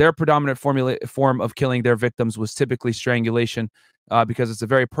 Dahmer, their predominant form of killing their victims was typically strangulation, because it's a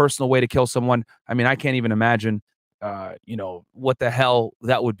very personal way to kill someone. I mean, I can't even imagine, you know, what the hell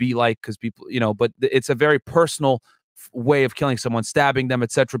that would be like, because people, you know, but it's a very personal way of killing someone, stabbing them,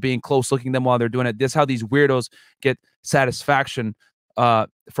 etc., being close, looking at them while they're doing it. This is how these weirdos get satisfaction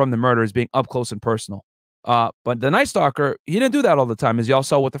from the murders, being up close and personal. But the Night Stalker, he didn't do that all the time, as y'all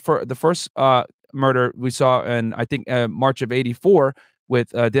saw with the first murder we saw in, I think, March of '84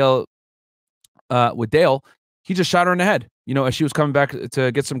 with Dayle. He just shot her in the head, you know, as she was coming back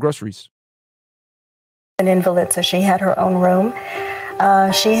to get some groceries. An invalid, so she had her own room.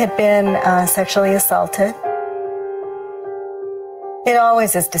 She had been sexually assaulted. It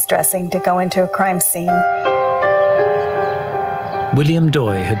always is distressing to go into a crime scene. William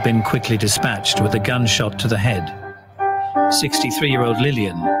Doy had been quickly dispatched with a gunshot to the head. 63-year-old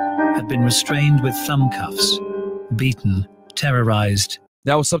Lillian had been restrained with thumb cuffs, beaten, terrorized.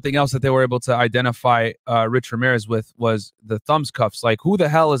 That was something else that they were able to identify Rich Ramirez with, was the thumb cuffs. Like, who the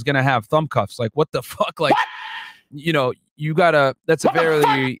hell is going to have thumb cuffs? Like, what the fuck? Like, you know, you gotta, that's a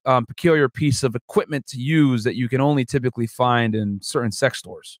very peculiar piece of equipment to use that you can only typically find in certain sex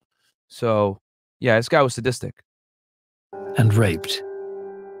stores. So, yeah, this guy was sadistic. And raped.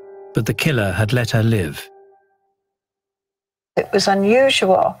 But the killer had let her live. It was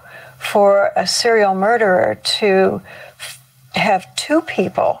unusual for a serial murderer to have two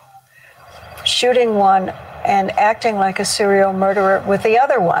people shooting one and acting like a serial murderer with the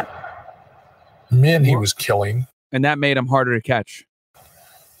other one. Men he was killing. And that made him harder to catch.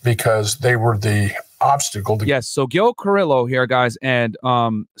 Because they were the obstacle. Yes, so Gil Carrillo here, guys, and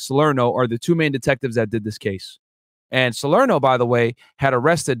Salerno are the two main detectives that did this case. And Salerno, by the way, had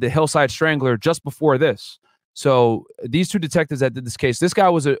arrested the Hillside Strangler just before this. So these two detectives that did this case, this guy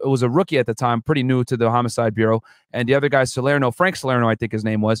was a rookie at the time, pretty new to the Homicide Bureau. And the other guy, Salerno, Frank Salerno, I think his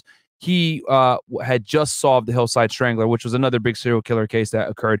name was, he had just solved the Hillside Strangler, which was another big serial killer case that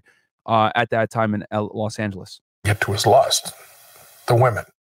occurred at that time in Los Angeles. Get to his lust, the women.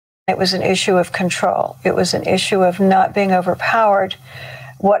 It was an issue of control. It was an issue of not being overpowered.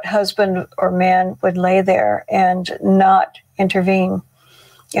 What husband or man would lay there and not intervene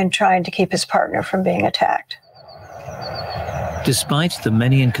in trying to keep his partner from being attacked? Despite the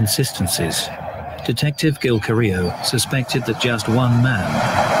many inconsistencies, Detective Gil Carrillo suspected that just one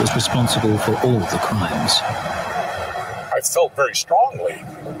man was responsible for all the crimes. I felt very strongly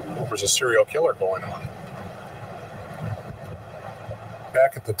there was a serial killer going on.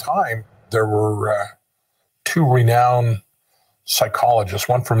 Back at the time, there were two renowned psychologists,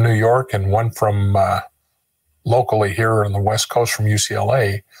 one from New York and one from locally here on the West Coast from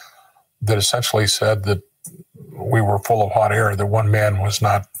UCLA, that essentially said that we were full of hot air, that one man was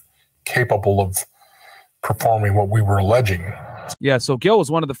not capable of performing what we were alleging. Yeah, so Gil was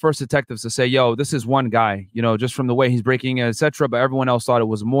one of the first detectives to say, yo, this is one guy, you know, just from the way he's breaking it, etc. But everyone else thought it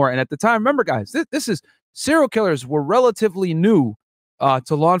was more. And at the time, remember, guys, this is, serial killers were relatively new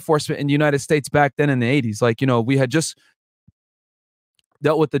to law enforcement in the United States back then in the 80s. Like, you know, we had just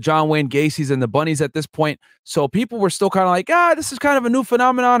dealt with the John Wayne Gacy's and the Bunnies at this point. So people were still kind of like, this is kind of a new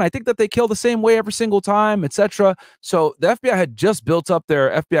phenomenon. I think that they kill the same way every single time, etc. So the FBI had just built up their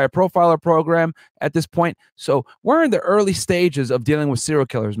FBI profiler program at this point. So we're in the early stages of dealing with serial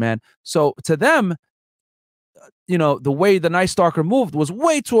killers, man. So to them, you know, the way the Night Stalker moved was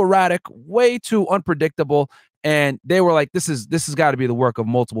way too erratic, way too unpredictable. And they were like, this has got to be the work of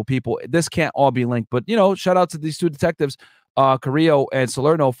multiple people. This can't all be linked. But, you know, shout out to these two detectives, Carrillo and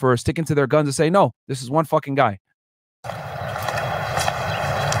Salerno, for sticking to their guns and say, no, this is one fucking guy.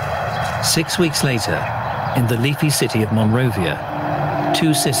 6 weeks later, in the leafy city of Monrovia,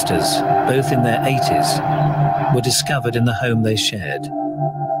 two sisters, both in their 80s, were discovered in the home they shared.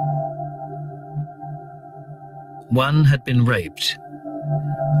 One had been raped.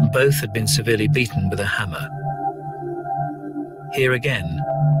 Both had been severely beaten with a hammer. Here again,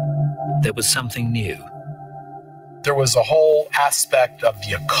 there was something new. There was a whole aspect of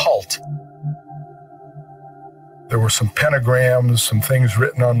the occult. There were some pentagrams, some things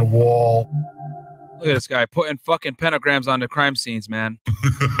written on the wall. Look at this guy putting fucking pentagrams on the crime scenes, man.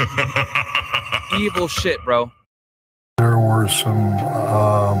 Evil shit, bro. There were some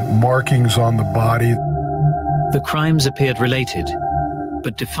markings on the body. The crimes appeared related,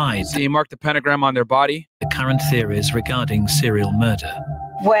 but defied. So he marked the pentagram on their body? The current theories regarding serial murder.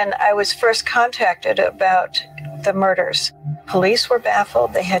 When I was first contacted about the murders, police were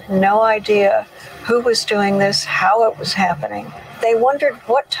baffled. They had no idea who was doing this, how it was happening. They wondered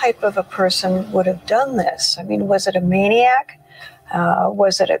what type of a person would have done this. I mean, was it a maniac?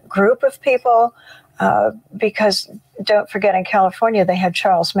 Was it a group of people? Because don't forget, in California, they had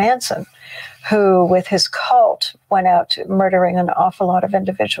Charles Manson, who, with his cult, went out murdering an awful lot of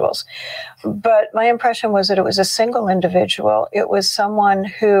individuals. But my impression was that it was a single individual. It was someone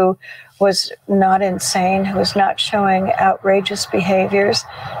who was not insane, who was not showing outrageous behaviors,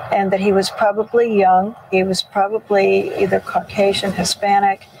 and that he was probably young. He was probably either Caucasian,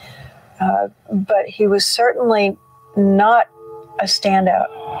 Hispanic, but he was certainly not a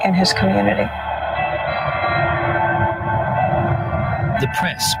standout in his community. The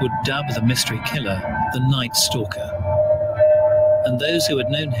press would dub the mystery killer the Night Stalker, and those who had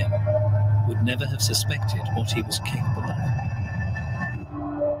known him would never have suspected what he was capable of.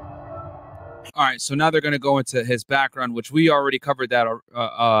 All right, so now they're going to go into his background, which we already covered that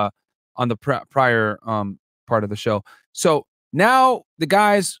on the prior part of the show. So now the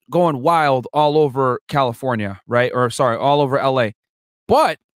guy's going wild all over California, right? Or sorry, all over LA.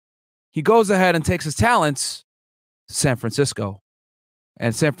 But he goes ahead and takes his talents to San Francisco.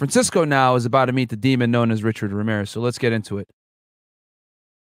 And San Francisco now is about to meet the demon known as Richard Ramirez. So let's get into it.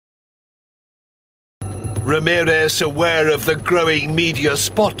 Ramirez, aware of the growing media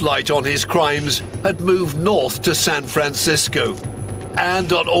spotlight on his crimes, had moved north to San Francisco.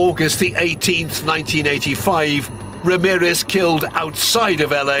 And on August the 18th, 1985, Ramirez killed outside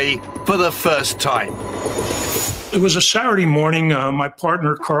of LA for the first time. It was a Saturday morning. My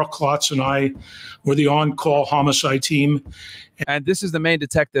partner, Carl Klotz, and I were the on-call homicide team. And this is the main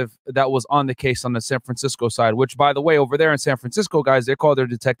detective that was on the case on the San Francisco side, which, by the way, over there in San Francisco, guys, they call their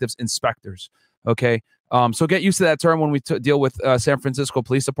detectives inspectors. Okay. So get used to that term when we deal with San Francisco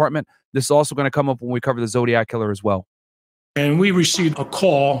Police Department. This is also going to come up when we cover the Zodiac Killer as well. And we received a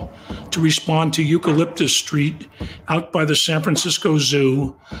call to respond to Eucalyptus Street out by the San Francisco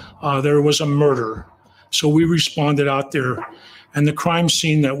Zoo. There was a murder. So we responded out there, and the crime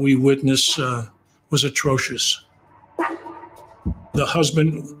scene that we witnessed was atrocious. The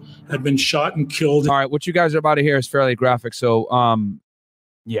husband had been shot and killed. All right, what you guys are about to hear is fairly graphic. So,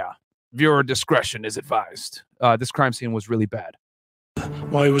 yeah. Viewer discretion is advised. This crime scene was really bad.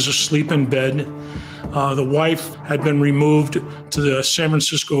 While he was asleep in bed, the wife had been removed to the San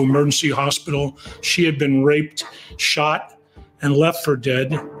Francisco Emergency Hospital. She had been raped, shot, and left for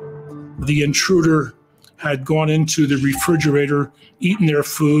dead. The intruder had gone into the refrigerator, eaten their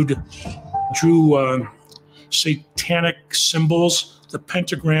food, drew satanic symbols, the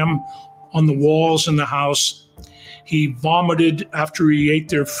pentagram on the walls in the house. He vomited after he ate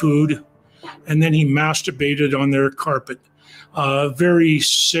their food, and then he masturbated on their carpet. Very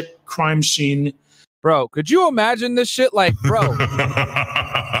sick crime scene. Bro, could you imagine this shit? Like, bro,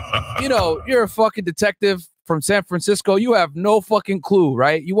 you know, you're a fucking detective from San Francisco. You have no fucking clue,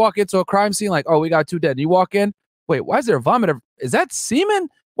 right? You walk into a crime scene like, oh, we got 2 dead. You walk in, wait, why is there a vomit? Is that semen?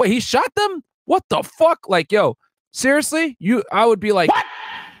 Wait, he shot them? What the fuck? Like, yo, seriously? I would be like, what?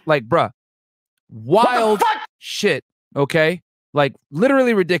 Like, bruh, wild shit, okay? Like,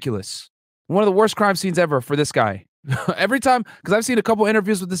 literally ridiculous. One of the worst crime scenes ever for this guy. Every time, because I've seen a couple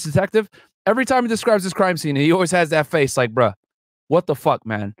interviews with this detective, every time he describes this crime scene, he always has that face like, bruh, what the fuck,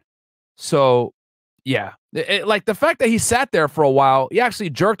 man? So, yeah. Like, the fact that he sat there for a while, he actually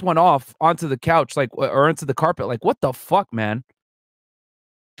jerked one off onto the couch, like, or into the carpet. Like, what the fuck, man?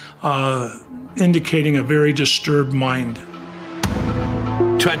 Indicating a very disturbed mind.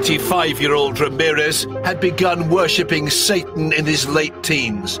 25-year-old Ramirez had begun worshipping Satan in his late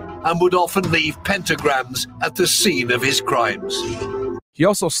teens and would often leave pentagrams at the scene of his crimes. He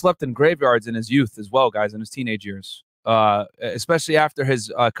also slept in graveyards in his youth as well, guys, in his teenage years, especially after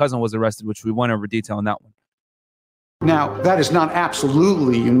his cousin was arrested, which we went over detail on that one. Now, that is not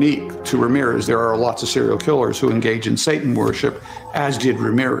absolutely unique to Ramirez. There are lots of serial killers who engage in Satan worship, as did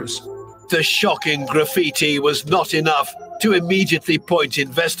Ramirez. The shocking graffiti was not enough to immediately point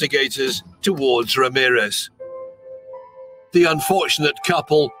investigators towards Ramirez. The unfortunate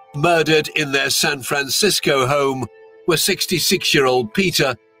couple murdered in their San Francisco home were 66-year-old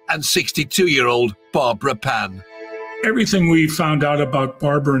Peter and 62-year-old Barbara Pan. Everything we found out about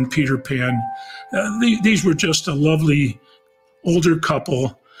Barbara and Peter Pan, these were just a lovely older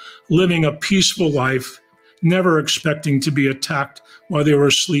couple living a peaceful life, never expecting to be attacked while they were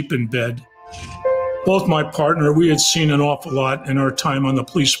asleep in bed. Both my partner, we had seen an awful lot in our time on the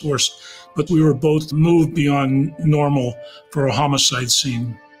police force, but we were both moved beyond normal for a homicide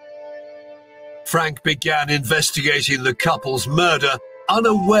scene. Frank began investigating the couple's murder,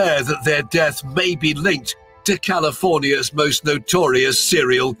 unaware that their death may be linked to California's most notorious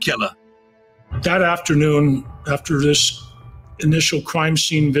serial killer. That afternoon, after this initial crime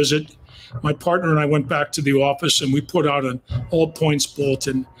scene visit, my partner and I went back to the office and we put out an all-points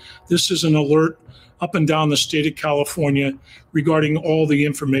bulletin. This is an alert up and down the state of California regarding all the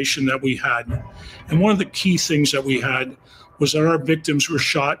information that we had. And one of the key things that we had was that our victims were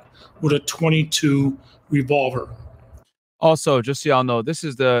shot with a .22 revolver. Also, just so y'all know, this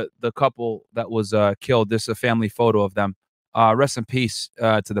is the couple that was killed. This is a family photo of them. Rest in peace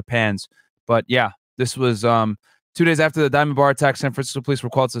to the Pans. But yeah, this was 2 days after the Diamond Bar attack. San Francisco police were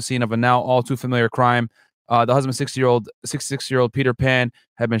called to the scene of a now all too familiar crime. The husband, 66-year-old Peter Pan,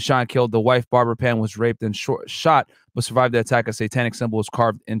 had been shot and killed. The wife, Barbara Pan, was raped and shot, but survived the attack. A satanic symbol was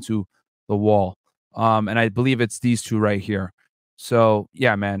carved into the wall. And I believe it's these two right here. So,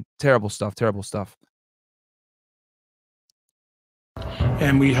 yeah, man, terrible stuff, terrible stuff.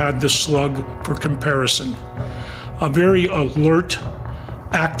 And we had the slug for comparison. A very alert,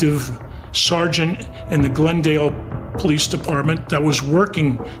 active sergeant in the Glendale Police Department that was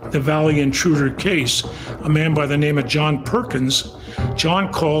working the Valley Intruder case, a man by the name of John Perkins.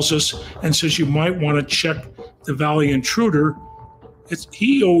 John calls us and says, you might want to check the Valley Intruder.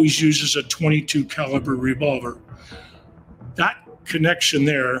 He always uses a .22 caliber revolver. That connection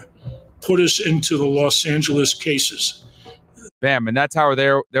there put us into the Los Angeles cases. Bam, and that's how they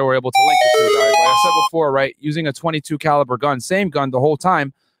were able to link the two guys. Like I said before, right, using a .22 caliber gun, same gun the whole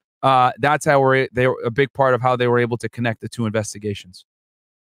time. That's how they were a big part of how they were able to connect the two investigations.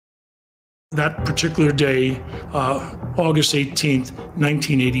 That particular day, August 18th,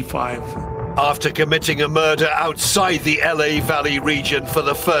 1985. After committing a murder outside the LA Valley region for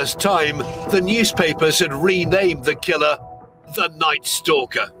the first time, the newspapers had renamed the killer the Night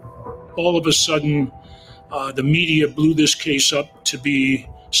Stalker. All of a sudden, the media blew this case up to be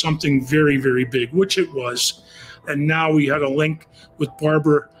something very, very big, which it was. And now we had a link with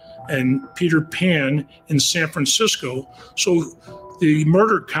Barbara and Peter Pan in San Francisco. So the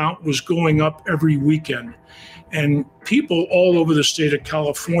murder count was going up every weekend. And people all over the state of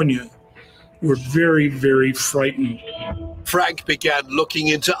California were very, very frightened. Frank began looking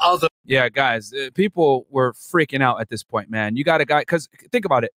into other... Yeah, guys, people were freaking out at this point, man. You got a guy, because think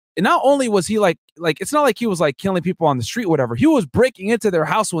about it. And not only was he like it's not like he was like killing people on the street, whatever. He was breaking into their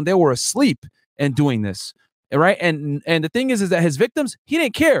house when they were asleep and doing this, right? And the thing is that his victims, he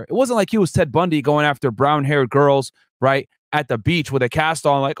didn't care. It wasn't like he was Ted Bundy going after brown-haired girls, right, at the beach with a cast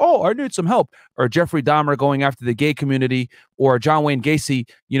on, like, oh, I need some help, or Jeffrey Dahmer going after the gay community, or John Wayne Gacy,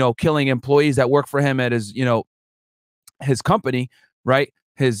 you know, killing employees that work for him at his, you know, his company, right,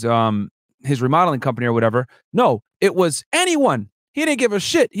 his remodeling company or whatever. No, it was anyone. He didn't give a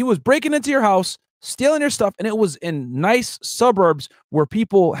shit. He was breaking into your house, stealing your stuff, and it was in nice suburbs where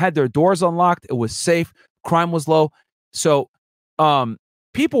people had their doors unlocked. It was safe. Crime was low. So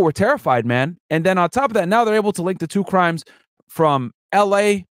people were terrified, man. And then on top of that, now they're able to link the two crimes from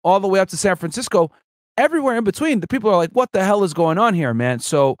L.A. all the way up to San Francisco. Everywhere in between, the people are like, what the hell is going on here, man?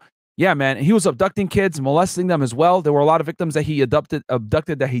 So, yeah, man, he was abducting kids, molesting them as well. There were a lot of victims that he abducted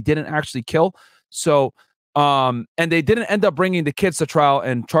that he didn't actually kill. So... and they didn't end up bringing the kids to trial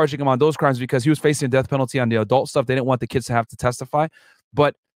and charging him on those crimes because he was facing a death penalty on the adult stuff. They didn't want the kids to have to testify.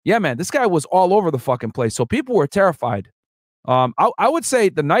 But yeah, man, this guy was all over the fucking place. So people were terrified. I would say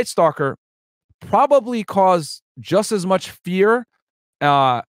the Night Stalker probably caused just as much fear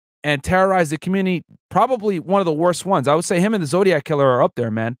and terrorized the community. Probably one of the worst ones. I would say him and the Zodiac Killer are up there,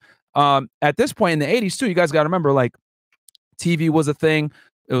 man. At this point in the 80s too, you guys got to remember, like, TV was a thing.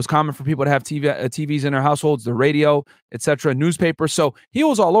 It was common for people to have TVs in their households, the radio, etc., newspapers. So he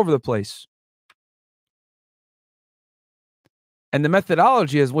was all over the place. And the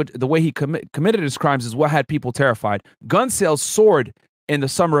methodology is the way he committed his crimes is what had people terrified. Gun sales soared in the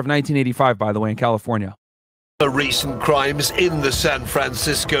summer of 1985, by the way, in California. The recent crimes in the San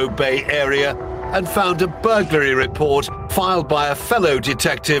Francisco Bay Area and found a burglary report filed by a fellow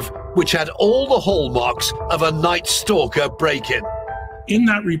detective which had all the hallmarks of a Night Stalker break-in. In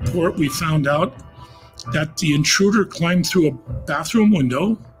that report, we found out that the intruder climbed through a bathroom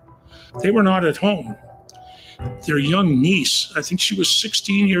window. They were not at home. Their young niece, I think she was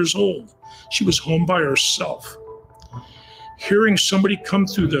 16 years old, she was home by herself. Hearing somebody come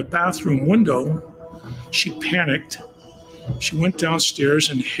through the bathroom window, she panicked. She went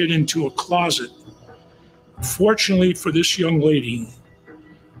downstairs and hid into a closet. Fortunately for this young lady,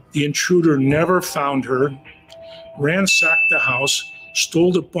 the intruder never found her, ransacked the house,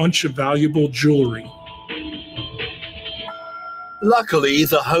 stole a bunch of valuable jewelry. Luckily,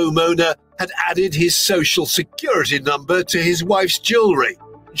 the homeowner had added his social security number to his wife's jewelry,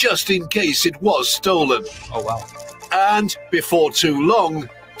 just in case it was stolen. Oh, wow. And before too long,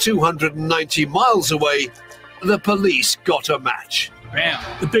 290 miles away, the police got a match. Bam.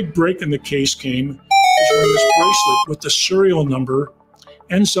 The big break in the case came is when this bracelet with the serial number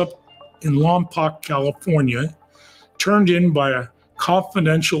ends up in Lompoc, California, turned in by a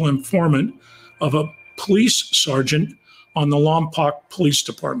confidential informant of a police sergeant on the Lompoc Police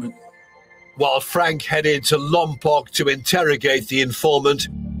Department. While Frank headed to Lompoc to interrogate the informant,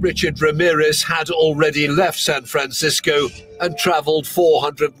 Richard Ramirez had already left San Francisco and traveled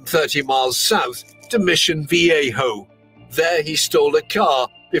 430 miles south to Mission Viejo. There he stole a car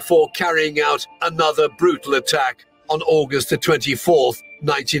before carrying out another brutal attack on August the 24th,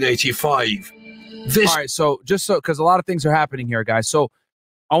 1985. All right, so just so, because a lot of things are happening here, guys. So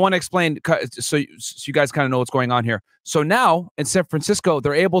I want to explain so you guys kind of know what's going on here. So now in San Francisco,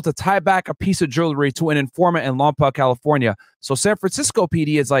 they're able to tie back a piece of jewelry to an informant in Lompoc, California. So San Francisco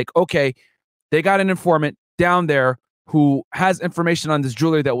PD is like, okay, they got an informant down there who has information on this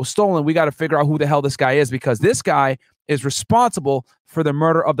jewelry that was stolen. We got to figure out who the hell this guy is, because this guy is responsible for the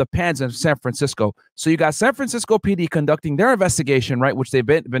murder of the Pans in San Francisco. So you got San Francisco PD conducting their investigation, right, which they've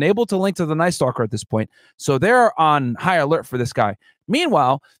been able to link to the Night Stalker at this point. So they're on high alert for this guy.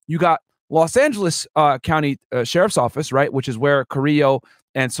 Meanwhile, you got Los Angeles County Sheriff's Office, right, which is where Carrillo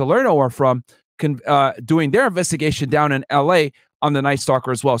and Salerno are from, doing their investigation down in LA on the Night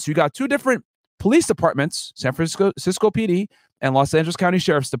Stalker as well. So you got two different police departments, San Francisco PD and Los Angeles County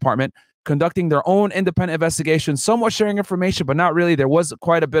Sheriff's Department, conducting their own independent investigation, somewhat sharing information, but not really. There was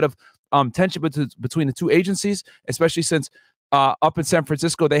quite a bit of tension between the two agencies, especially since up in San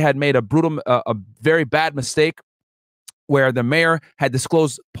Francisco, they had made a very bad mistake where the mayor had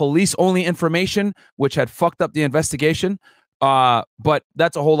disclosed police-only information, which had fucked up the investigation. But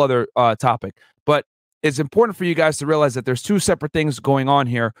that's a whole other topic. But it's important for you guys to realize that there's two separate things going on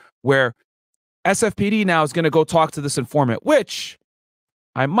here, where SFPD now is going to go talk to this informant, which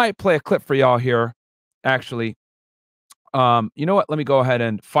I might play a clip for y'all here, actually. You know what? Let me go ahead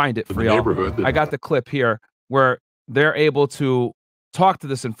and find it for y'all. I got the clip here where they're able to talk to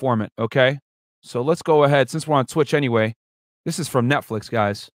this informant, okay? So let's go ahead, since we're on Twitch anyway. This is from Netflix,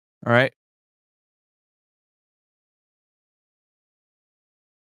 guys, all right?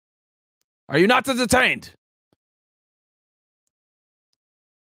 Are you not detained?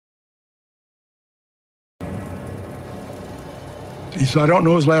 He said, I don't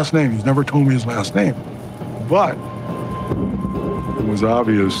know his last name. He's never told me his last name. But it was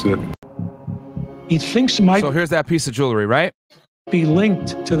obvious that he thinks it might. So here's that piece of jewelry, right? Be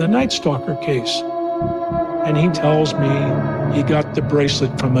linked to the Night Stalker case. And he tells me he got the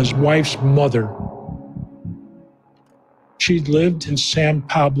bracelet from his wife's mother. She'd lived in San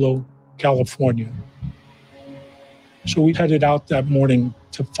Pablo, California. So we headed out that morning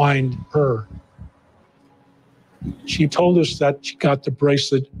to find her. She told us that she got the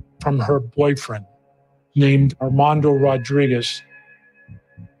bracelet from her boyfriend named Armando Rodriguez.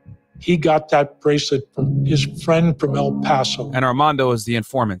 He got that bracelet from his friend from El Paso. And Armando is the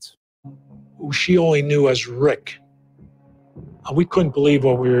informant, who she only knew as Rick. We couldn't believe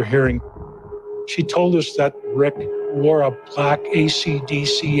what we were hearing. She told us that Rick wore a black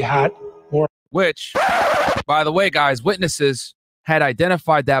AC/DC hat. Which, by the way, guys, witnesses had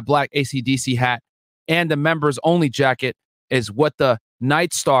identified that black AC/DC hat and the members only jacket is what the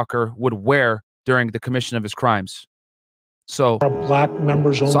Night Stalker would wear during the commission of his crimes. So black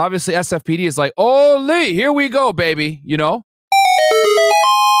members only. So obviously SFPD is like, oh, Lee, here we go, baby. You know?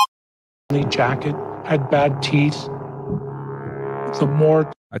 Jacket, had bad teeth. The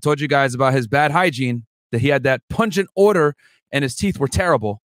more I told you guys about his bad hygiene, that he had that pungent odor and his teeth were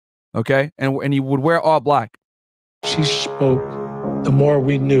terrible. Okay? And he would wear all black. She spoke, the more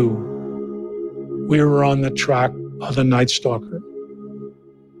we knew we were on the track of the Night Stalker.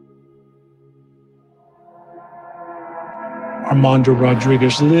 Armando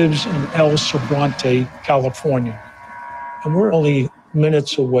Rodriguez lives in El Sobrante, California, and we're only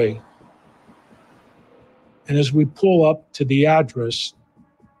minutes away. And as we pull up to the address,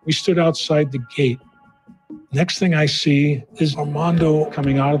 we stood outside the gate. Next thing I see is Armando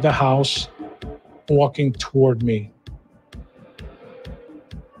coming out of the house, walking toward me.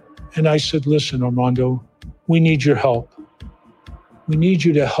 And I said, listen, Armando, we need your help. We need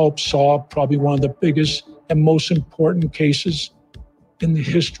you to help solve probably one of the biggest and most important cases in the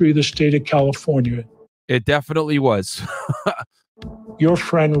history of the state of California. It definitely was. Your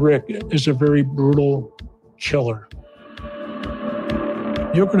friend Rick is a very brutal killer.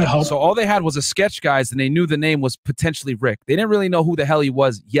 You're going to help. So all they had was a sketch, guys, and they knew the name was potentially Rick. They didn't really know who the hell he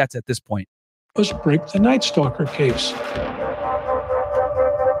was yet at this point. Let's break the Night Stalker case.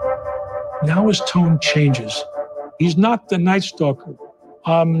 Now his tone changes. He's not the Night Stalker.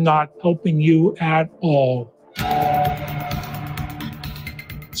 I'm not helping you at all.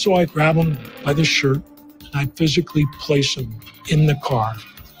 So I grab him by the shirt and I physically place him in the car.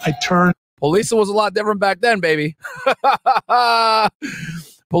 I turn. Polisa was a lot different back then, baby.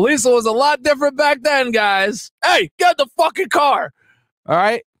 Polisa was a lot different back then, guys. Hey, get the fucking car. All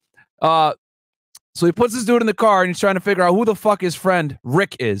right. So he puts this dude in the car and he's trying to figure out who the fuck his friend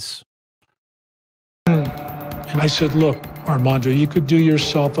Rick is. And I said, look, Armando, you could do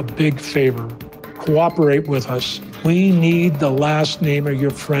yourself a big favor. Cooperate with us. We need the last name of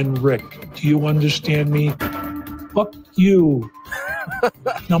your friend Rick. Do you understand me? Fuck you.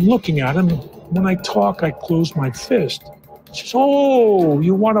 And I'm looking at him. When I talk, I close my fist. He says, oh,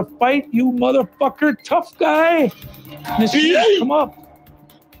 you want to fight, you motherfucker, tough guy? And his hands come up.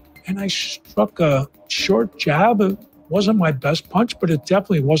 And I struck a short jab. It wasn't my best punch, but it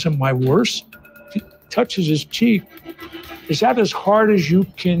definitely wasn't my worst. He touches his cheek. Is that as hard as you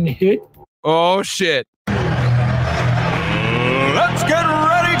can hit? Oh, shit. Let's get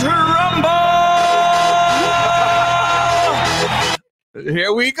ready to rumble!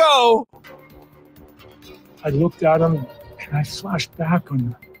 Here we go. I looked at him and I flashed back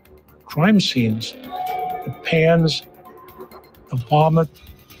on crime scenes. The pans, the vomit,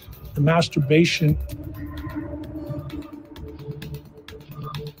 the masturbation.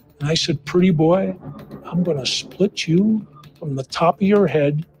 And I said, pretty boy, I'm going to split you from the top of your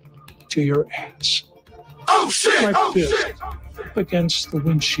head to your ass. Oh, shit! My fist up against the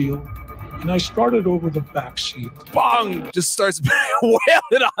windshield. And I started over the back seat. Bong! Just starts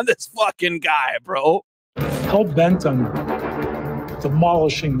wailing on this fucking guy, bro. Hell bent on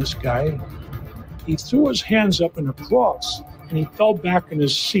demolishing this guy. He threw his hands up in a cross and he fell back in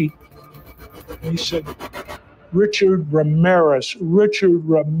his seat. And he said, Richard Ramirez, Richard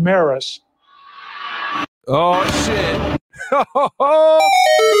Ramirez. Oh, shit.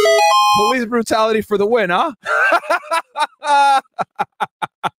 Police brutality for the win, huh?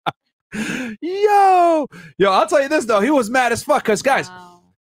 Yo, I'll tell you this, though. He was mad as fuck because, guys,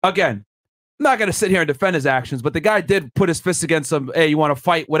 again, I'm not going to sit here and defend his actions, but the guy did put his fist against him. Hey, you want to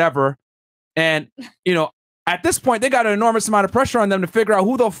fight, whatever. And, you know, at this point, they got an enormous amount of pressure on them to figure out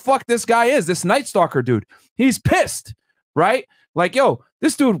who the fuck this guy is, this Night Stalker dude. He's pissed, right? Like, yo,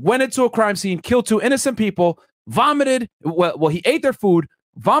 this dude went into a crime scene, killed 2 innocent people, vomited. Well, he ate their food,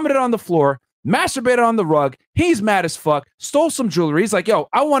 vomited on the floor, masturbated on the rug. He's mad as fuck, stole some jewelry. He's like, yo,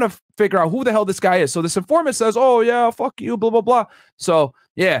 I want to figure out who the hell this guy is. So this informant says, oh, yeah, fuck you, blah, blah, blah. So,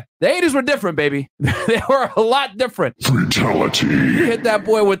 yeah, the 80s were different, baby. They were a lot different. Brutality. You hit that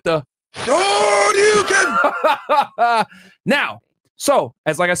boy with the... Oh, you can... Now, so,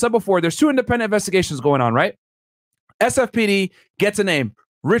 as like I said before, there's 2 independent investigations going on, right? SFPD gets a name,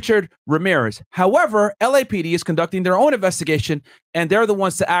 Richard Ramirez. However, LAPD is conducting their own investigation, and they're the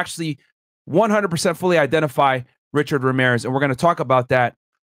ones to actually 100% fully identify Richard Ramirez. And we're going to talk about that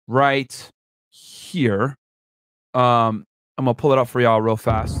right here. I'm going to pull it up for y'all real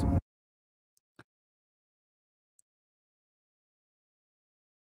fast.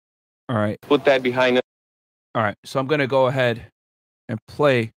 All right. Put that behind us. All right. So I'm going to go ahead and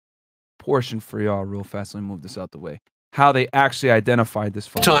play a portion for y'all real fast. Let me move this out the way. How they actually identified this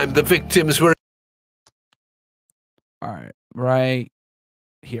time the victims were. All right. Right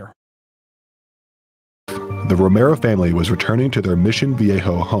here. The Romero family was returning to their Mission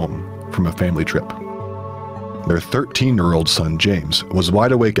Viejo home from a family trip. Their 13-year-old son, James, was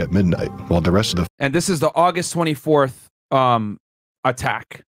wide awake at midnight while the rest of the... And this is the August 24th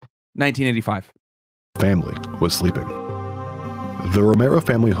attack, 1985. ...family was sleeping. The Romero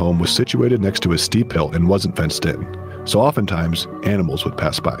family home was situated next to a steep hill and wasn't fenced in, so oftentimes animals would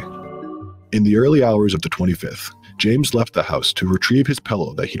pass by. In the early hours of the 25th, James left the house to retrieve his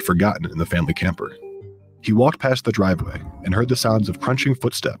pillow that he'd forgotten in the family camper. He walked past the driveway and heard the sounds of crunching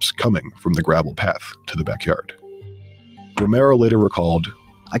footsteps coming from the gravel path to the backyard. Romero later recalled,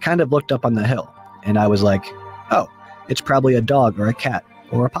 I kind of looked up on the hill, and I was like, oh, it's probably a dog or a cat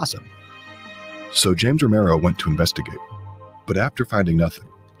or a possum. So James Romero went to investigate. But after finding nothing,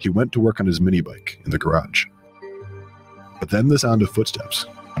 he went to work on his mini bike in the garage. But then the sound of footsteps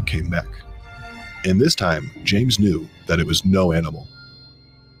came back. And this time, James knew that it was no animal.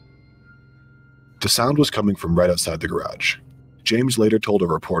 The sound was coming from right outside the garage. James later told a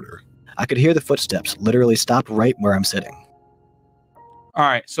reporter, I could hear the footsteps literally stop right where I'm sitting. All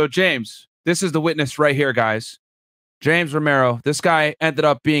right, so James, this is the witness right here, guys. James Romero, this guy ended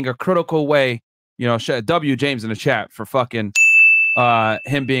up being a critical way, you know, W James in the chat for fucking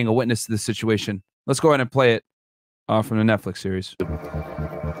him being a witness to this situation. Let's go ahead and play it from the Netflix series.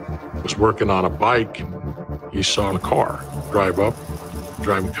 Was working on a bike. He saw a car drive up,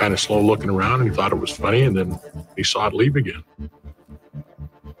 driving kind of slow, looking around, and he thought it was funny, and then he saw it leave again.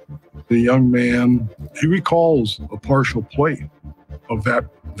 The young man, he recalls a partial plate of that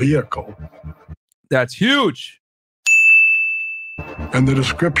vehicle. That's huge. And the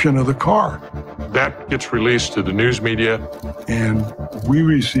description of the car. That gets released to the news media. And we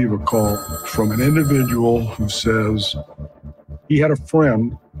receive a call from an individual who says he had a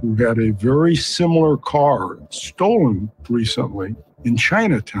friend who had a very similar car stolen recently in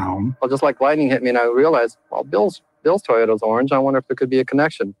Chinatown. Well, just like lightning hit me, and I realized, well, Bill's Bill's Toyota's orange. I wonder if there could be a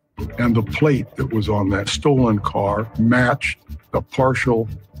connection. And the plate that was on that stolen car matched the partial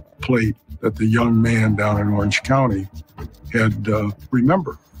plate that the young man down in Orange County had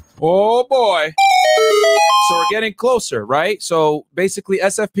remembered. Oh, boy. So we're getting closer, right? So basically,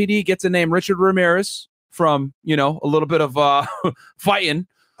 SFPD gets a name, Richard Ramirez, from, you know, a little bit of fighting.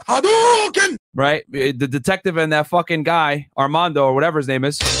 Hadouken! Right? The detective and that fucking guy, Armando, or whatever his name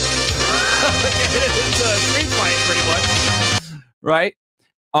is. It's a street fight, pretty much. Right?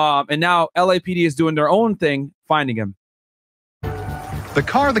 And now LAPD is doing their own thing, finding him. The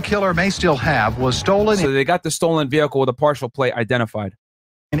car the killer may still have was stolen. So they got the stolen vehicle with a partial plate identified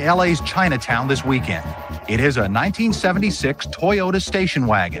in LA's Chinatown this weekend. It is a 1976 Toyota station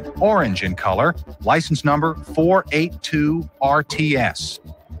wagon, orange in color, license number 482RTS.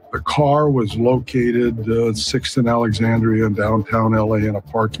 The car was located 6th and Alexandria in downtown LA in a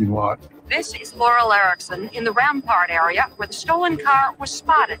parking lot. This is Laurel Erickson in the Rampart area where the stolen car was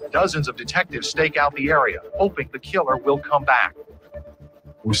spotted. Dozens of detectives stake out the area, hoping the killer will come back.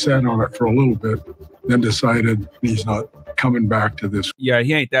 We sat on it for a little bit, then decided he's not coming back to this. Yeah,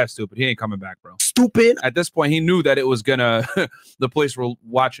 he ain't that stupid. He ain't coming back, bro. Stupid. At this point, he knew that it was gonna, the police were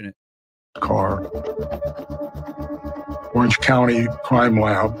watching it. Car. Orange County Crime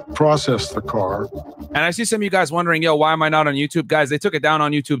Lab processed the car. And I see some of you guys wondering, yo, why am I not on YouTube? Guys, they took it down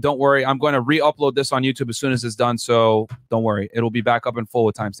on YouTube. Don't worry. I'm going to re-upload this on YouTube as soon as it's done. So don't worry. It'll be back up in full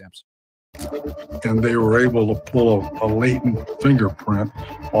with timestamps. And they were able to pull a latent fingerprint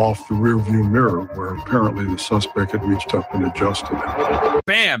off the rearview mirror where apparently the suspect had reached up and adjusted it.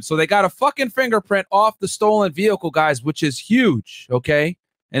 Bam. So they got a fucking fingerprint off the stolen vehicle, guys, which is huge. Okay.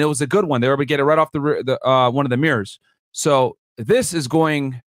 And it was a good one. They were able to get it right off the one of the mirrors. So this is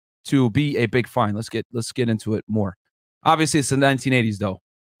going to be a big find. Let's get into it more. Obviously, it's the 1980s, though.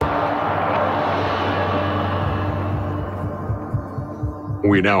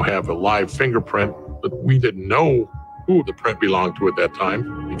 We now have a live fingerprint, but we didn't know who the print belonged to at that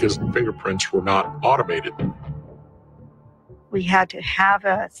time because the fingerprints were not automated. We had to have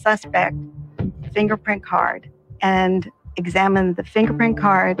a suspect fingerprint card and examine the fingerprint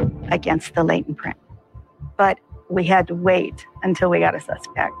card against the latent print. But we had to wait until we got a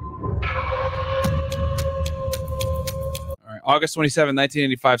suspect. All right, August 27,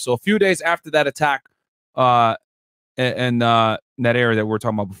 1985. So a few days after that attack in that area that we were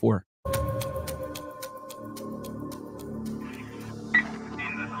talking about before.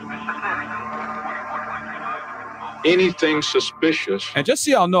 Anything suspicious. And just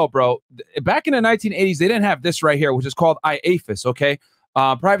so y'all know, bro, back in the 1980s, they didn't have this right here, which is called IAFIS, okay?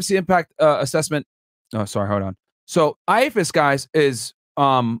 Privacy Impact Assessment. Oh, sorry, hold on. So IAFIS, guys, is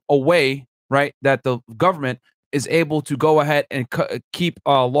a way, right, that the government is able to go ahead and keep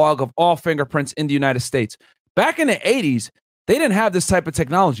a log of all fingerprints in the United States. Back in the 80s, they didn't have this type of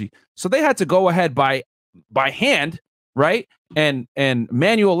technology. So they had to go ahead by hand, right, and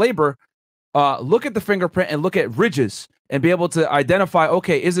manual labor, look at the fingerprint and look at ridges and be able to identify,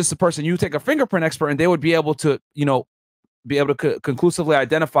 okay, is this the person? You take a fingerprint expert and they would be able to, you know, be able to conclusively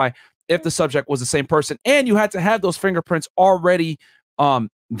identify if the subject was the same person. And you had to have those fingerprints already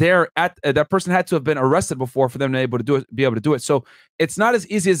there at that person had to have been arrested before for them to be able to do it. So it's not as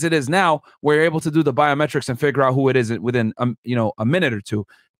easy as it is now, where you're able to do the biometrics and figure out who it is within a minute or two.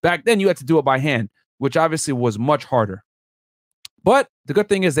 Back then you had to do it by hand, which obviously was much harder. But the good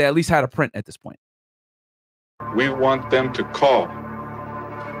thing is they at least had a print at this point. We want them to call.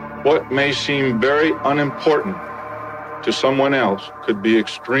 What may seem very unimportant to someone else could be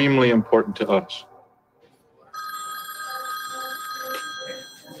extremely important to us.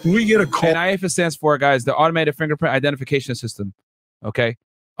 We get a call. And IAFIS stands for, guys, the Automated Fingerprint Identification System. Okay.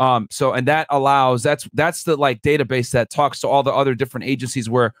 So, and that allows, that's the like database that talks to all the other different agencies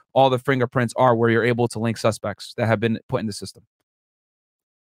where all the fingerprints are, where you're able to link suspects that have been put in the system.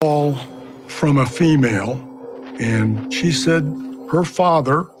 Call from a female, and she said her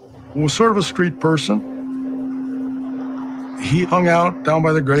father was sort of a street person. He hung out down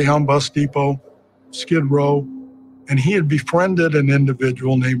by the Greyhound bus depot, Skid Row, and he had befriended an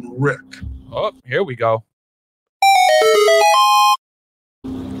individual named Rick. Oh, here we go.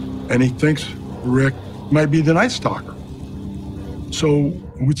 And he thinks Rick might be the Night Stalker. So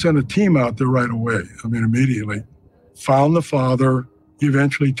we sent a team out there right away. I mean, immediately. Found the father. He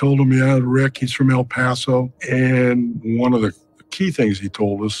eventually told him, yeah, Rick, he's from El Paso. And one of the key things he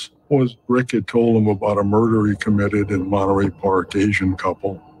told us was Rick had told him about a murder he committed in Monterey Park, Asian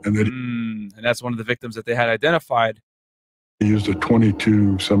couple. And that and that's one of the victims that they had identified. He used a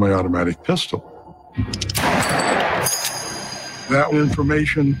 .22 semi-automatic pistol. That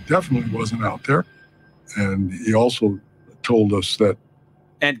information definitely wasn't out there. And he also told us that.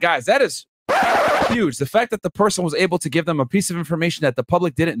 And guys, that is huge. The fact that the person was able to give them a piece of information that the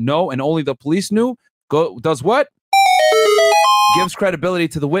public didn't know and only the police knew does what? Gives credibility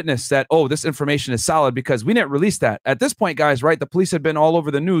to the witness that, oh, this information is solid because we didn't release that. At this point, guys, right, the police had been all over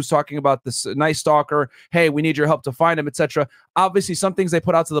the news talking about this Night Stalker. Hey, we need your help to find him, etc. Obviously, some things they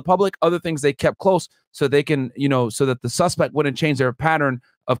put out to the public, other things they kept close so they can, you know, so that the suspect wouldn't change their pattern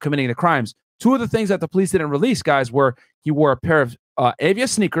of committing the crimes. Two of the things that the police didn't release, guys, were he wore a pair of Avia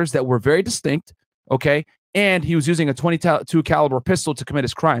sneakers that were very distinct, okay, and he was using a .22 caliber pistol to commit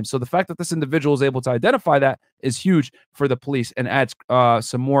his crime. So the fact that this individual is able to identify that is huge for the police and adds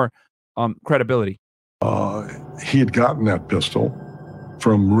some more credibility. He had gotten that pistol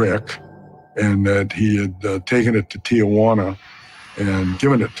from Rick, and that he had taken it to Tijuana and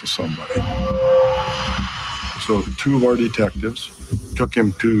given it to somebody. So two of our detectives took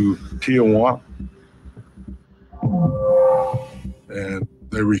him to Tijuana, and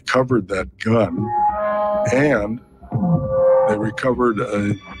they recovered that gun, and they recovered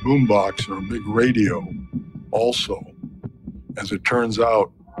a boombox or a big radio also. As it turns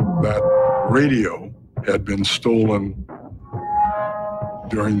out, that radio had been stolen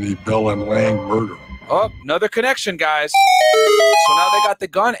during the Bell and Lang murder. Oh, another connection, guys. So now they got the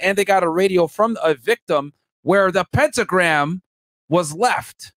gun and they got a radio from a victim where the pentagram was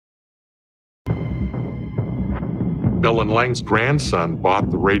left. Bell and Lang's grandson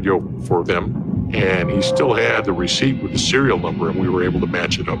bought the radio for them, and he still had the receipt with the serial number, and we were able to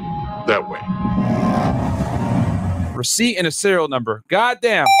match it up that way. Receipt and a serial number.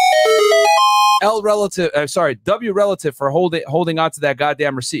 Goddamn. W relative for holding on to that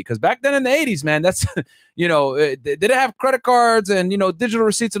goddamn receipt. Because back then in the 80s, man, that's, you know, they didn't have credit cards and, you know, digital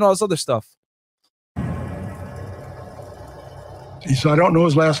receipts and all this other stuff. He said, I don't know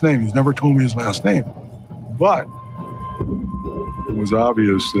his last name. He's never told me his last name. But it was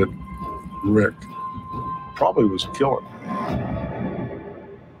obvious that Rick probably was a killer.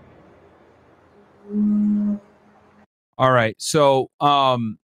 All right. So,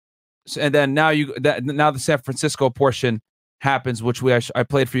 and then now now the San Francisco portion happens, which I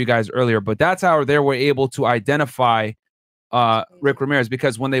played for you guys earlier, but that's how they were able to identify Rick Ramirez,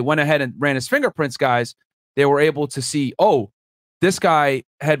 because when they went ahead and ran his fingerprints, guys, they were able to see, oh, this guy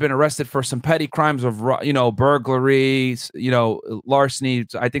had been arrested for some petty crimes of, you know, burglary, you know, larceny,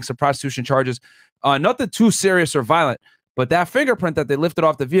 I think some prostitution charges, nothing too serious or violent, but that fingerprint that they lifted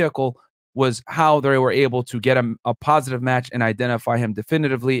off the vehicle was how they were able to get him a positive match and identify him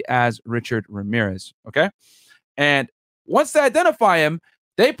definitively as Richard Ramirez. Okay. And once they identify him,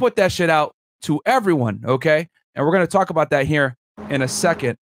 they put that shit out to everyone. Okay. And we're going to talk about that here in a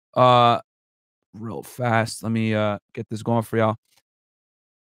second. Real fast. Let me get this going for y'all.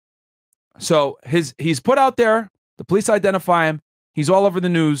 So he's put out there. The police identify him. He's all over the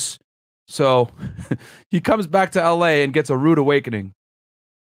news. So he comes back to LA and gets a rude awakening.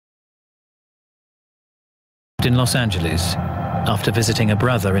 In Los Angeles after visiting a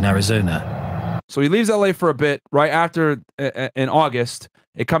brother in Arizona. So he leaves LA for a bit. Right after, in August,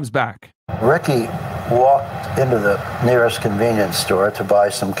 it comes back. Ricky walked into the nearest convenience store to buy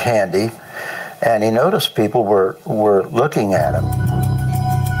some candy, and he noticed people were looking at him.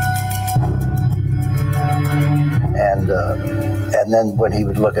 And then when he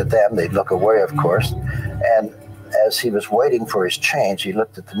would look at them, they'd look away, of course. And as he was waiting for his change, he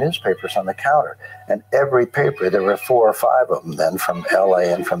looked at the newspapers on the counter. And every paper, there were 4 or 5 of them then from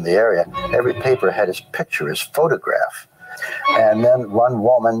LA and from the area, every paper had his picture, his photograph. And then one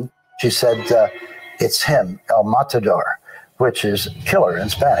woman, she said, it's him, El Matador, which is killer in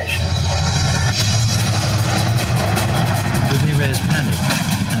Spanish. Ramirez panicked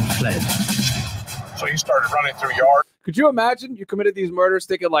and fled. So he started running through yards. Could you imagine you committed these murders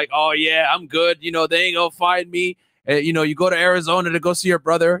thinking like, oh yeah, I'm good. You know, they ain't gonna find me. You know, you go to Arizona to go see your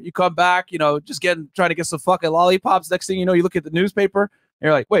brother. You come back, you know, just trying to get some fucking lollipops. Next thing you know, you look at the newspaper and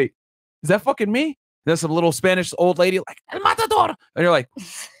you're like, wait, is that fucking me? There's some little Spanish old lady like, El Matador. And you're like,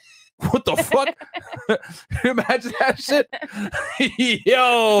 what the fuck? Imagine that shit.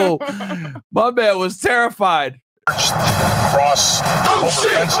 Yo, my man was terrified. Cross over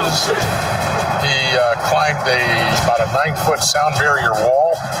fences. He climbed about a 9-foot sound barrier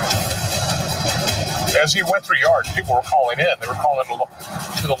wall. As he went through yards, people were calling in. They were calling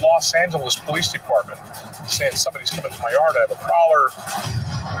to the Los Angeles Police Department, saying somebody's coming to my yard. I have a prowler.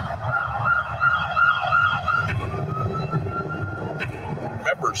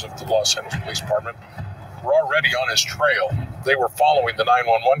 Members of the Los Angeles Police Department were already on his trail. They were following the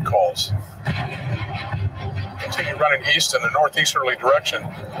 911 calls. think he running east in the northeasterly direction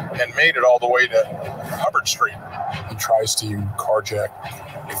and made it all the way to Hubbard Street. He tries to carjack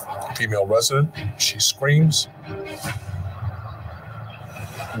a female resident. She screams.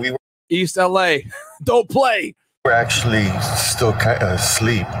 We were East LA. Don't play. We're actually still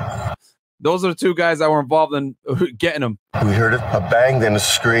asleep. Those are the two guys that were involved in getting him. We heard a bang, then a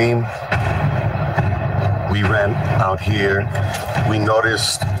scream. We ran out here. We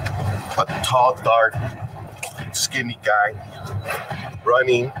noticed a tall, dark, skinny guy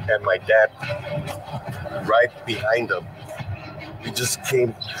running, and my dad right behind him. We just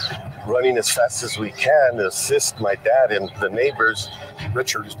came running as fast as we can to assist my dad and the neighbors.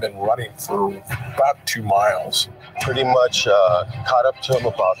 Richard has been running for about 2 miles. Pretty much caught up to him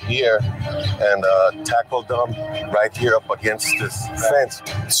about here and tackled him right here up against this fence.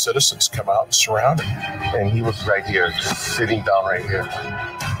 Citizens come out and surround him. And he was right here, sitting down right here.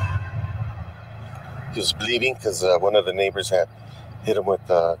 He was bleeding because one of the neighbors had hit him with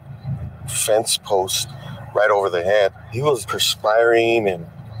a fence post right over the head. He was perspiring and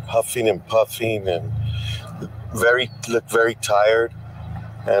huffing and puffing and looked very tired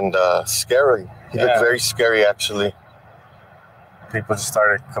and scary. He looked very scary, actually. People just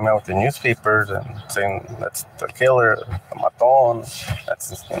started coming out with the newspapers and saying, that's the killer, the maton, that's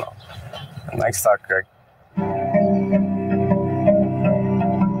just, a Night Stalker.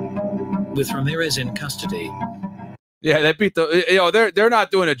 With Ramirez in custody. Yeah, they beat they're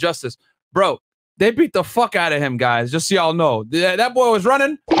not doing it justice. Bro, they beat the fuck out of him, guys, just so y'all know. That boy was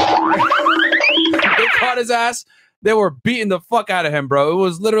running. They caught his ass. They were beating the fuck out of him, bro. It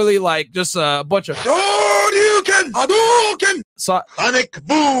was literally like just a bunch of Hadouken! Sonic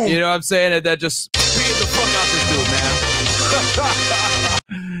boom! You know what I'm saying? That just beat the fuck out this dude,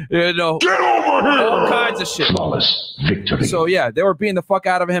 man. Get over here! All kinds of shit. Flawless victory. So yeah, they were beating the fuck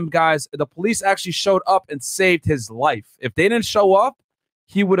out of him, guys. The police actually showed up and saved his life. If they didn't show up,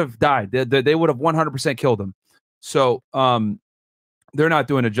 he would have died. They would have 100% killed him. So they're not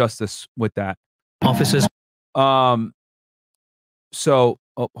doing it justice with that. Officers. So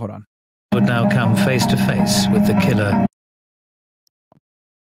hold on. Would now come face to face with the killer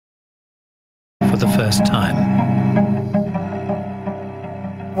for the first time.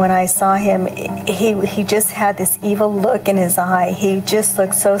 When I saw him, he just had this evil look in his eye. He just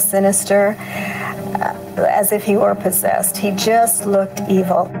looked so sinister, as if he were possessed. He just looked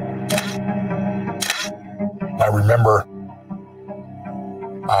evil. I remember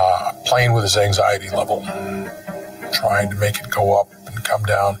playing with his anxiety level, trying to make it go up and come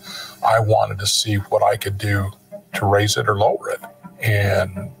down. I wanted to see what I could do to raise it or lower it.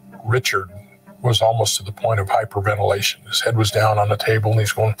 And Richard was almost to the point of hyperventilation. His head was down on the table and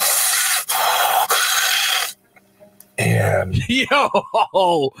he's going, and yo,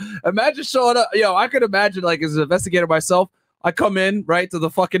 imagine showing up. Yo, I could imagine, like, as an investigator myself, I come in right to the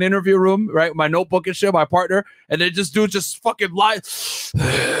fucking interview room, right, with my notebook and shit, my partner, and then just dude just fucking lies.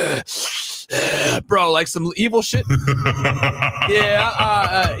 Bro, like some evil shit. Yeah,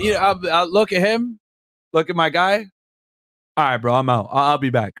 I look at him, look at my guy. All right, bro, I'm out. I'll be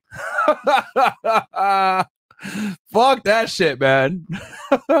back. Fuck that shit, man. You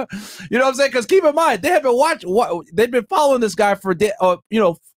know what I'm saying? Because keep in mind, they have been they've been following this guy for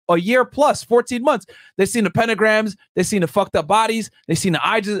a year plus, 14 months. They've seen the pentograms, they've seen the fucked up bodies, they've seen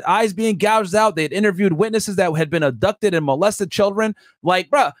the eyes being gouged out. They had interviewed witnesses that had been abducted and molested children. Like,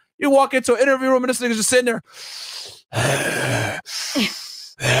 bro, you walk into an interview room and this nigga's just sitting there.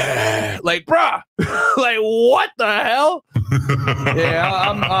 Like, bruh, like, what the hell? Yeah,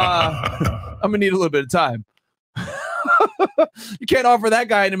 I'm gonna need a little bit of time. You can't offer that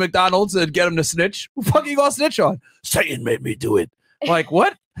guy into McDonald's and get him to snitch. Who the fuck are you gonna snitch on? Satan made me do it. Like,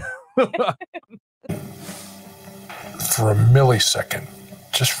 what? For a millisecond,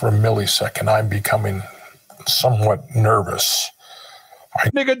 just for a millisecond, I'm becoming somewhat nervous.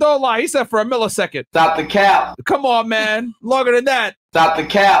 Nigga, don't lie. He said for a millisecond. Stop the cap. Come on, man. Longer than that. Stop the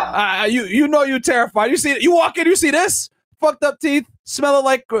cap. You know you're terrified. You see it. You walk in, you see this? Fucked up teeth, smelling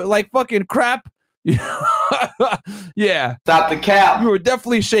like fucking crap. Yeah. Stop the cap. You were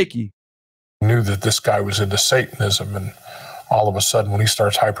definitely shaky. I knew that this guy was into Satanism, and all of a sudden when he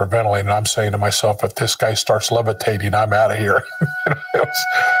starts hyperventilating, I'm saying to myself, if this guy starts levitating, I'm out of here.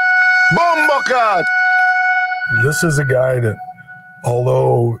 Bombocad! This is a guy that,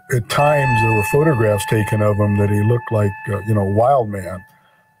 although at times there were photographs taken of him that he looked like, wild man,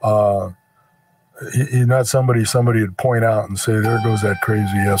 he's not somebody would point out and say, there goes that crazy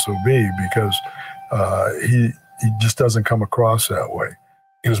SOB, because he just doesn't come across that way.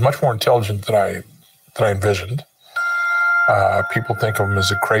 He was much more intelligent than I envisioned. People think of him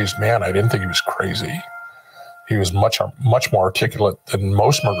as a crazed man. I didn't think he was crazy. He was much more articulate than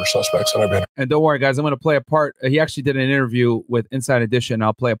most murder suspects that I've been. And don't worry, guys, I'm going to play a part. He actually did an interview with Inside Edition.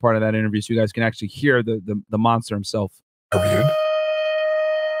 I'll play a part of that interview so you guys can actually hear the monster himself.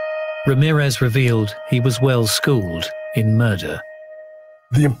 Ramirez revealed he was well schooled in murder.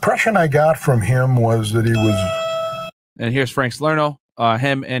 The impression I got from him was that he was... And here's Frank Salerno.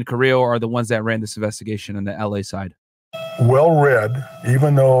 Him and Carrillo are the ones that ran this investigation on the LA side. Well-read,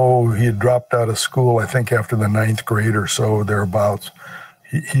 even though he had dropped out of school, I think after the 9th grade or so, thereabouts.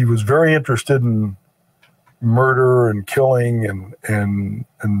 He was very interested in murder and killing and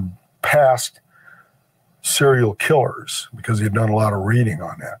past serial killers because he had done a lot of reading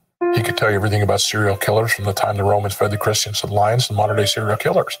on that. He could tell you everything about serial killers from the time the Romans fed the Christians to the lions to modern-day serial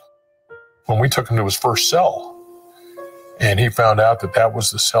killers. When we took him to his first cell, and he found out that that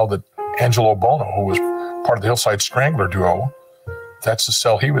was the cell that Angelo Bono, who was part of the Hillside Strangler duo, that's the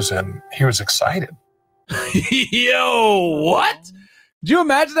cell he was in. He was excited. Yo, what? Do you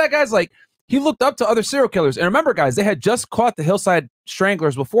imagine that, guys? Like, he looked up to other serial killers. And remember, guys, they had just caught the Hillside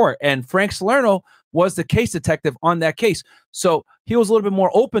Stranglers before, and Frank Salerno was the case detective on that case. So he was a little bit more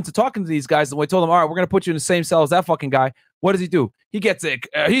open to talking to these guys. And we told him, all right, we're going to put you in the same cell as that fucking guy. What does he do? He gets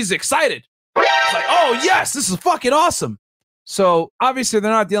he's excited. He's like, oh, yes, this is fucking awesome. So obviously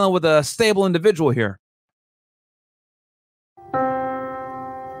they're not dealing with a stable individual here.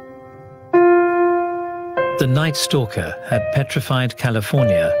 The Night Stalker had petrified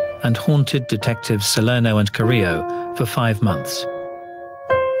California and haunted detectives Salerno and Carrillo for 5 months.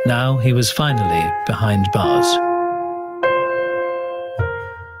 Now he was finally behind bars.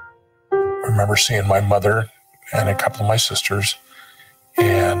 I remember seeing my mother and a couple of my sisters,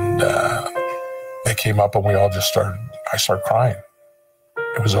 and they came up and we all just I started crying.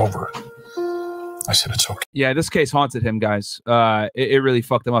 It was over. I said, it's okay. Yeah, this case haunted him, guys. It really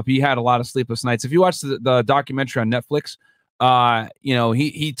fucked him up. He had a lot of sleepless nights. If you watch the documentary on Netflix, you know,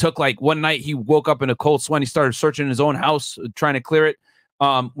 he took like one night, he woke up in a cold sweat. He started searching his own house, trying to clear it.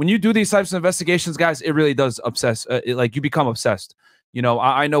 When you do these types of investigations, guys, it really does obsess. Like, you become obsessed. You know,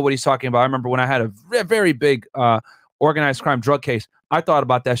 I know what he's talking about. I remember when I had a very big organized crime drug case, I thought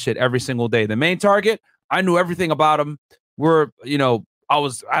about that shit every single day. The main target, I knew everything about him. You know, I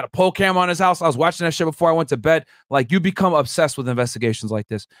had a pole cam on his house. I was watching that shit before I went to bed. Like, you become obsessed with investigations like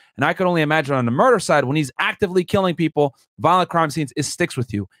this. And I could only imagine on the murder side, when he's actively killing people, violent crime scenes, it sticks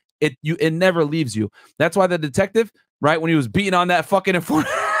with you. It never leaves you. That's why the detective, right, when he was beating on that fucking informant,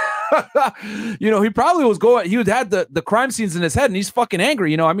 you know, he probably was going, he had the crime scenes in his head, and he's fucking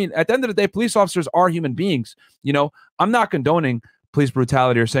angry. You know, I mean, at the end of the day, police officers are human beings. You know, I'm not condoning police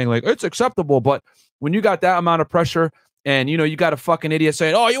brutality or saying like it's acceptable, but when you got that amount of pressure, and, you know, you got a fucking idiot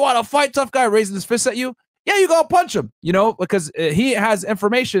saying, oh, you want to fight, tough guy, raising his fist at you? Yeah, you go punch him, you know, because he has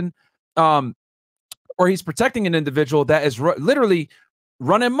information or he's protecting an individual that is literally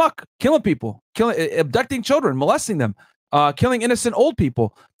running muck, killing people, abducting children, molesting them, killing innocent old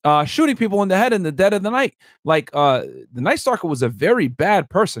people, shooting people in the head in the dead of the night. Like, the Night Stalker was a very bad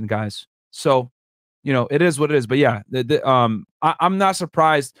person, guys. So, you know, it is what it is. But yeah, I'm not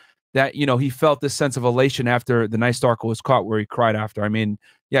surprised that, you know, he felt this sense of elation after the Night Stalker was caught, where he cried after. I mean,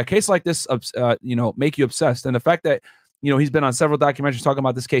 yeah, a case like this, you know, make you obsessed. And the fact that, you know, he's been on several documentaries talking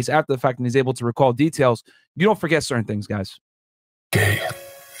about this case after the fact, and he's able to recall details, you don't forget certain things, guys. Okay.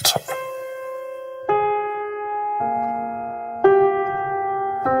 It's over.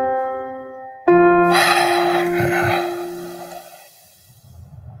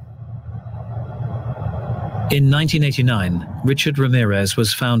 In 1989, Richard Ramirez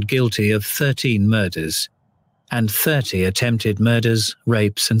was found guilty of 13 murders and 30 attempted murders,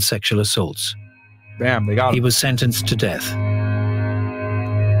 rapes, and sexual assaults. Bam, they got him. He was sentenced to death.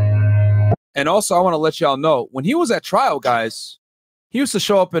 And also, I want to let y'all know, when he was at trial, guys, he used to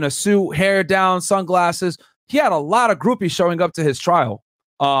show up in a suit, hair down, sunglasses. He had a lot of groupies showing up to his trial,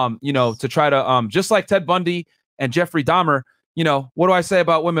 you know, to try to, just like Ted Bundy and Jeffrey Dahmer, you know, what do I say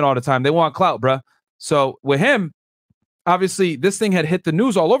about women all the time? They want clout, bruh. So with him, obviously, this thing had hit the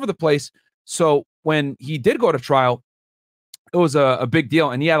news all over the place. So when he did go to trial, it was a big deal,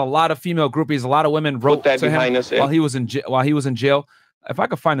 and he had a lot of female groupies. A lot of women wrote to him while he was in jail. If I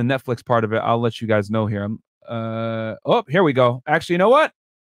could find the Netflix part of it, I'll let you guys know here. Oh, here we go. Actually, you know what?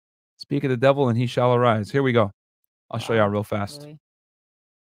 Speak of the devil, and he shall arise. Here we go. I'll show y'all real fast. Really?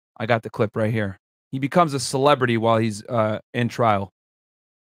 I got the clip right here. He becomes a celebrity while he's in trial.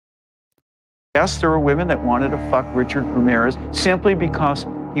 Yes, there were women that wanted to fuck Richard Ramirez simply because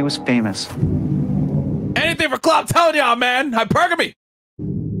he was famous. Anything for clout, I'm telling y'all, man. Hypergamy.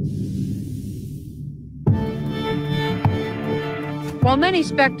 While many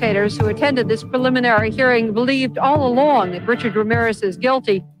spectators who attended this preliminary hearing believed all along that Richard Ramirez is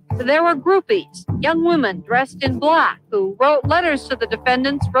guilty, there were groupies, young women dressed in black, who wrote letters to the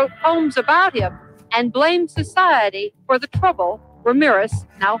defendants, wrote poems about him, and blamed society for the trouble Ramirez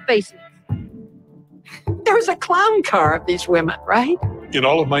now faces. There was a clown car of these women, right? In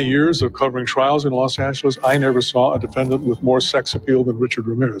all of my years of covering trials in Los Angeles, I never saw a defendant with more sex appeal than Richard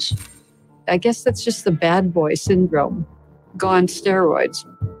Ramirez. I guess that's just the bad boy syndrome, gone steroids.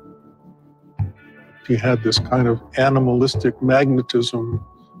 He had this kind of animalistic magnetism,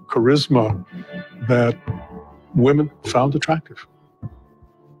 charisma that women found attractive.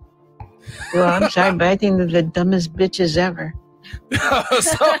 Well, I'm sorry, but I think they're the dumbest bitches ever.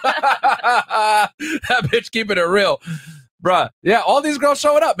 That bitch keeping it real. Bruh. Yeah, all these girls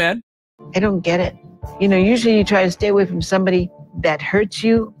showing up, man. I don't get it. You know, usually you try to stay away from somebody that hurts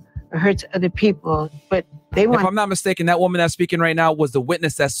you or hurts other people, but they want... If I'm not mistaken, that woman that's speaking right now was the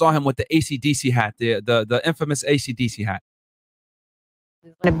witness that saw him with the AC/DC hat, the infamous AC/DC hat.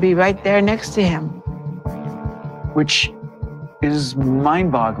 to be right there next to him. Which is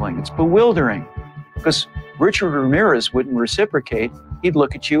mind-boggling. It's bewildering. Because Richard Ramirez wouldn't reciprocate. He'd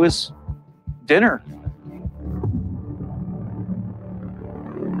look at you as dinner.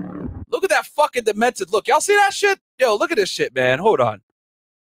 Look at that fucking demented look. Y'all see that shit? Yo, look at this shit, man. Hold on.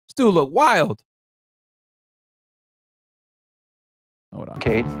 This dude look wild. Hold on.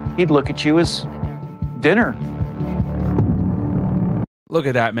 Kate, he'd look at you as dinner. Look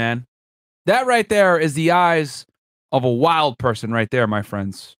at that, man. That right there is the eyes of a wild person right there, my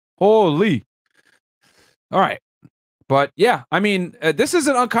friends. Holy. All right. But yeah, I mean, this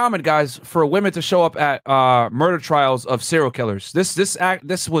isn't uncommon, guys, for women to show up at murder trials of serial killers.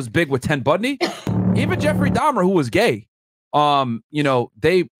 This was big with Ted Bundy, even Jeffrey Dahmer, who was gay. You know,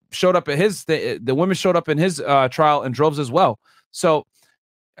 they showed up at his. The women showed up in his trial in droves as well. So,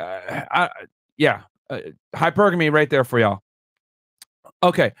 yeah, hypergamy right there for y'all.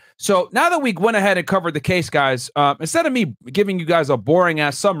 Okay, so now that we went ahead and covered the case, guys, instead of me giving you guys a boring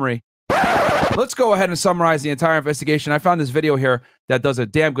ass summary, let's go ahead and summarize the entire investigation. I found this video here that does a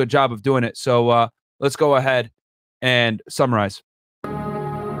damn good job of doing it. So let's go ahead and summarize.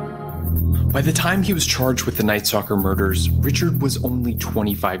 By the time he was charged with the Night Stalker murders, Richard was only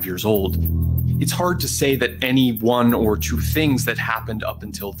 25 years old. It's hard to say that any one or two things that happened up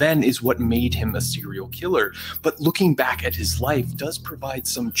until then is what made him a serial killer, but looking back at his life does provide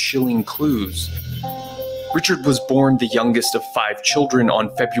some chilling clues. Richard was born the youngest of 5 children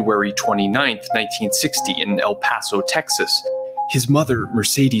on February 29, 1960 in El Paso, Texas. His mother,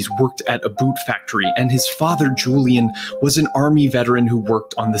 Mercedes, worked at a boot factory, and his father, Julian, was an Army veteran who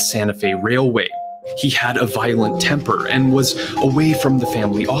worked on the Santa Fe Railway. He had a violent temper and was away from the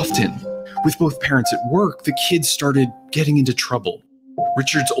family often. With both parents at work, the kids started getting into trouble.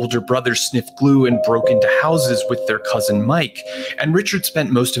 Richard's older brother sniffed glue and broke into houses with their cousin Mike, and Richard spent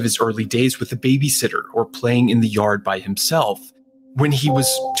most of his early days with a babysitter or playing in the yard by himself. When he was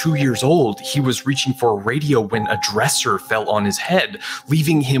 2 years old, he was reaching for a radio when a dresser fell on his head,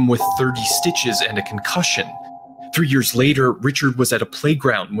 leaving him with 30 stitches and a concussion. 3 years later, Richard was at a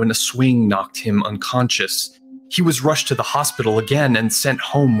playground when a swing knocked him unconscious. He was rushed to the hospital again and sent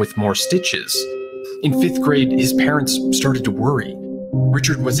home with more stitches. In 5th grade, his parents started to worry.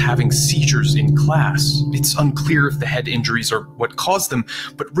 Richard was having seizures in class. It's unclear if the head injuries are what caused them,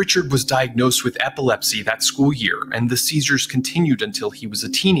 but Richard was diagnosed with epilepsy that school year, and the seizures continued until he was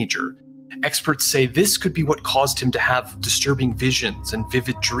a teenager. Experts say this could be what caused him to have disturbing visions and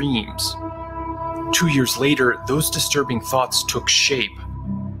vivid dreams. 2 years later, those disturbing thoughts took shape.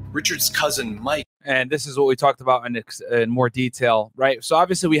 Richard's cousin, Mike. And this is what we talked about in more detail, right? So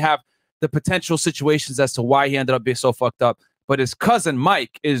obviously we have the potential situations as to why he ended up being so fucked up. But his cousin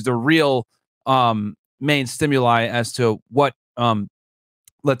Mike is the real main stimuli as to what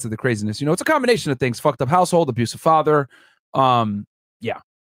led to the craziness. You know, it's a combination of things: fucked up household, abusive father. Yeah.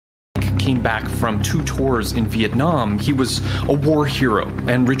 Came back from 2 tours in Vietnam. He was a war hero,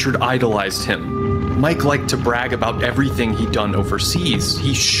 and Richard idolized him. Mike liked to brag about everything he'd done overseas.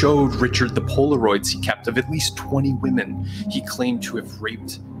 He showed Richard the Polaroids he kept of at least 20 women he claimed to have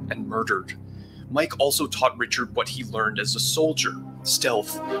raped and murdered. Mike also taught Richard what he learned as a soldier: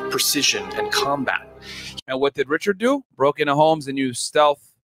 stealth, precision, and combat. And what did Richard do? Broke into homes and used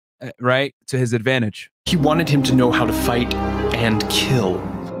stealth, right, to his advantage. He wanted him to know how to fight and kill.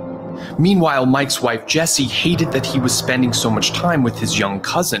 Meanwhile, Mike's wife, Jessie, hated that he was spending so much time with his young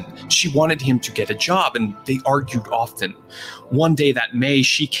cousin. She wanted him to get a job, and they argued often. One day that May,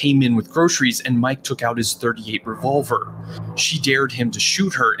 she came in with groceries, and Mike took out his .38 revolver. She dared him to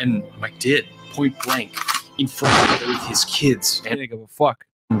shoot her, and Mike did. Point blank. in front of both his kids and didn't give a fuck.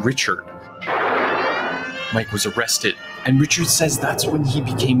 Richard. Mike was arrested, and Richard says that's when he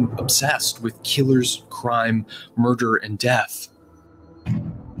became obsessed with killers, crime, murder, and death.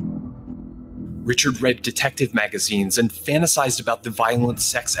 Richard read detective magazines and fantasized about the violent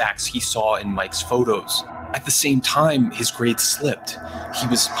sex acts he saw in Mike's photos. At the same time, his grades slipped. He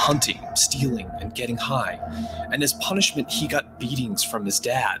was hunting, stealing, and getting high. And as punishment, he got beatings from his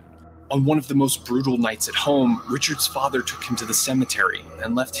dad. On one of the most brutal nights at home, Richard's father took him to the cemetery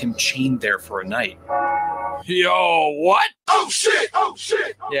and left him chained there for a night. Yo, what? Oh shit! Oh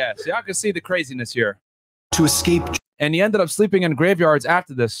shit! Yeah, see, I can see the craziness here. To escape, and he ended up sleeping in graveyards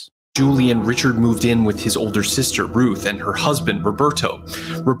after this. Julie and Richard moved in with his older sister, Ruth, and her husband, Roberto.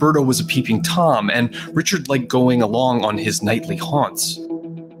 Roberto was a peeping Tom, and Richard liked going along on his nightly haunts.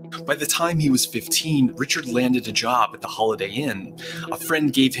 By the time he was 15, Richard landed a job at the Holiday Inn. A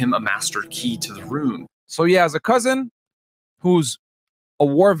friend gave him a master key to the room. So he has a cousin who's a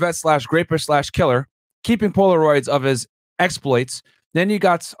war vet slash graper slash killer, keeping Polaroids of his exploits. Then you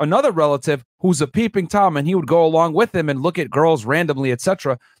got another relative who's a peeping Tom, and he would go along with him and look at girls randomly,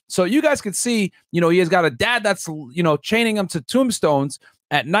 etc. So you guys can see, you know, he has got a dad that's, you know, chaining him to tombstones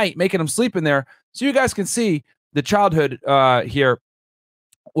at night, making him sleep in there. So you guys can see the childhood here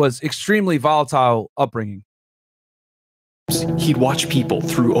was extremely volatile upbringing. He'd watch people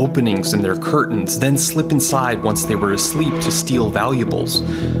through openings in their curtains, then slip inside once they were asleep to steal valuables.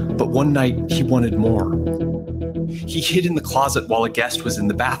 But one night, he wanted more. He hid in the closet while a guest was in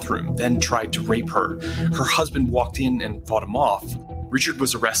the bathroom, then tried to rape her. Her husband walked in and fought him off. Richard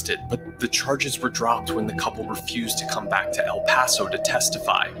was arrested, but the charges were dropped when the couple refused to come back to El Paso to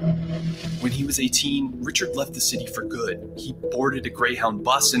testify. When he was 18, Richard left the city for good. He boarded a Greyhound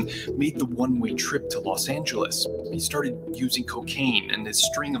bus and made the one-way trip to Los Angeles. He started using cocaine, and his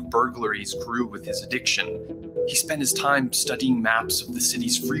string of burglaries grew with his addiction. He spent his time studying maps of the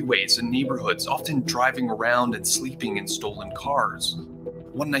city's freeways and neighborhoods, often driving around and sleeping in stolen cars.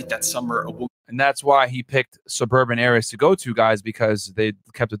 One night that summer, a woman... And that's why he picked suburban areas to go to, guys, because they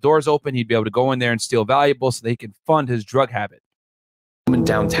kept the doors open. He'd be able to go in there and steal valuables so they could fund his drug habit. A woman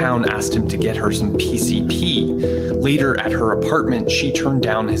downtown asked him to get her some PCP. Later, at her apartment, she turned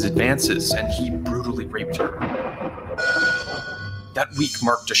down his advances, and he brutally raped her. That week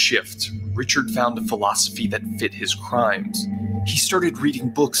marked a shift. Richard found a philosophy that fit his crimes. He started reading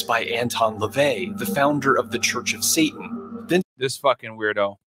books by Anton LaVey, the founder of the Church of Satan. Then this fucking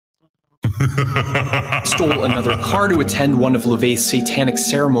weirdo stole another car to attend one of LaVey's satanic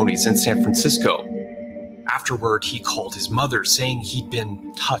ceremonies in San Francisco. Afterward, he called his mother, saying he'd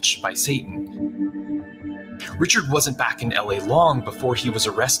been touched by Satan. Richard wasn't back in LA long before he was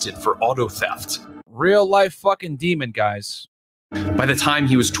arrested for auto theft. Real life fucking demon, guys. By the time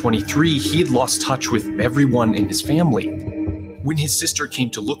he was 23, he had lost touch with everyone in his family. When his sister came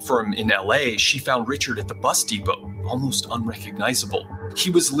to look for him in LA, she found Richard at the bus depot, almost unrecognizable.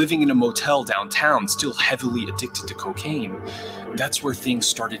 He was living in a motel downtown, still heavily addicted to cocaine. That's where things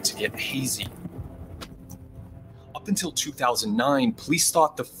started to get hazy. Up until 2009, police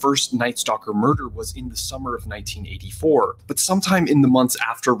thought the first Night Stalker murder was in the summer of 1984, but sometime in the months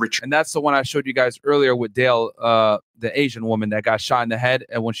after Richard... And that's the one I showed you guys earlier with Dayle, the Asian woman that got shot in the head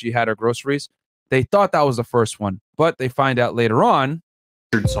and when she had her groceries. They thought that was the first one, but they find out later on.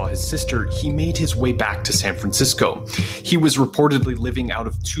 Richard saw his sister, he made his way back to San Francisco. He was reportedly living out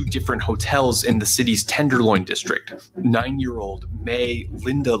of 2 different hotels in the city's Tenderloin district. 9-year-old May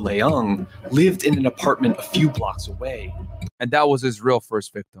Linda Leung lived in an apartment a few blocks away. And that was his real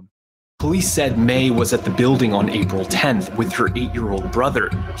first victim. Police said May was at the building on April 10th with her 8-year-old brother.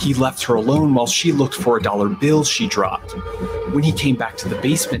 He left her alone while she looked for a dollar bill she dropped. When he came back to the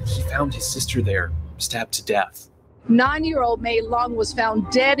basement, he found his sister there, stabbed to death. 9-year-old May Leung was found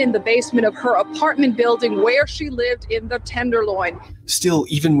dead in the basement of her apartment building where she lived in the Tenderloin. Still,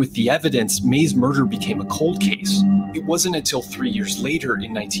 even with the evidence, May's murder became a cold case. It wasn't until 3 years later,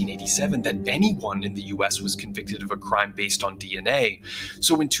 in 1987, that anyone in the US was convicted of a crime based on DNA.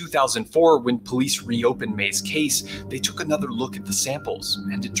 So in 2004, when police reopened May's case, they took another look at the samples,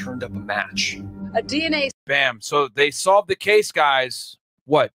 and it turned up a match. A DNA... Bam. So they solved the case, guys.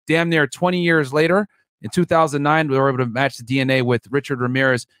 What, damn near 20 years later? In 2009, we were able to match the DNA with Richard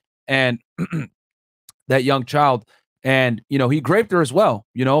Ramirez and that young child. And, you know, he raped her as well,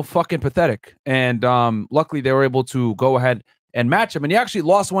 you know, fucking pathetic. And luckily they were able to go ahead and match him. And he actually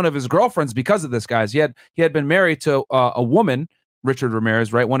lost one of his girlfriends because of this, guys. He had been married to a woman, Richard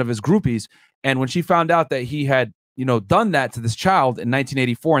Ramirez, right? One of his groupies. And when she found out that he had, you know, done that to this child in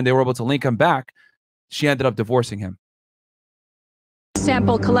 1984 and they were able to link him back, she ended up divorcing him.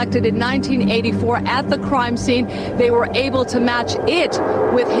 Sample collected in 1984 at the crime scene. They were able to match it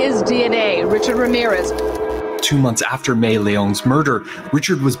with his DNA. Richard Ramirez. 2 months after May Leong's murder,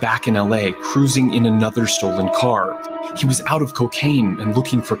 Richard was back in LA, cruising in another stolen car. He was out of cocaine and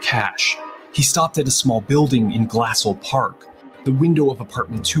looking for cash. He stopped at a small building in Glassell Park. The window of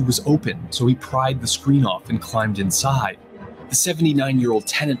apartment 2 was open, so he pried the screen off and climbed inside. The 79-year-old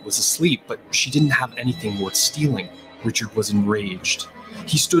tenant was asleep, but she didn't have anything worth stealing. Richard was enraged.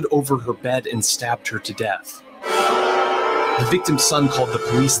 He stood over her bed and stabbed her to death. The victim's son called the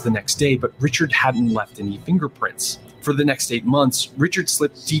police the next day, but Richard hadn't left any fingerprints. For the next 8 months, Richard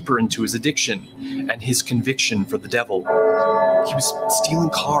slipped deeper into his addiction and his conviction for the devil. He was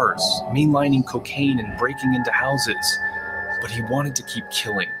stealing cars, mainlining cocaine, and breaking into houses. But he wanted to keep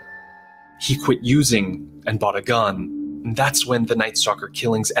killing. He quit using and bought a gun. And that's when the Night Stalker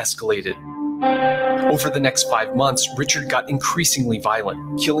killings escalated. Over the next 5 months, Richard got increasingly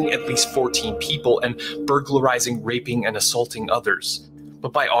violent, killing at least 14 people and burglarizing, raping, and assaulting others.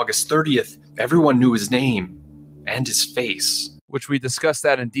 But by August 30th, everyone knew his name and his face. Which we discussed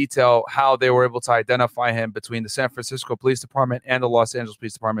that in detail, how they were able to identify him between the San Francisco Police Department and the Los Angeles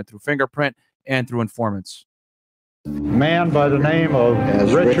Police Department through fingerprint and through informants. Man by the name of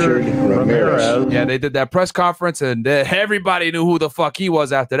Richard Ramirez. Yeah, they did that press conference and everybody knew who the fuck he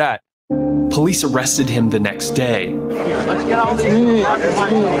was after that. Police arrested him the next day.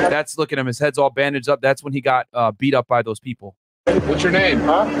 That's, look at him, his head's all bandaged up. That's when he got beat up by those people. What's your name,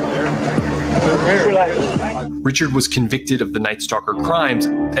 huh? Richard was convicted of the Night Stalker crimes,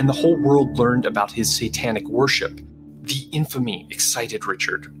 and the whole world learned about his satanic worship. The infamy excited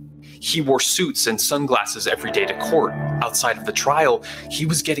Richard. He wore suits and sunglasses every day to court. Outside of the trial, he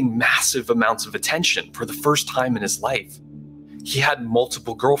was getting massive amounts of attention for the first time in his life. He had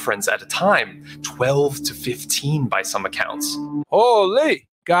multiple girlfriends at a time, 12 to 15 by some accounts. Holy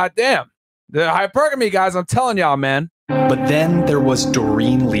goddamn. The hypergamy, guys, I'm telling y'all, man. But then there was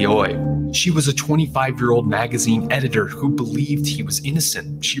Doreen Leoy. She was a 25-year-old magazine editor who believed he was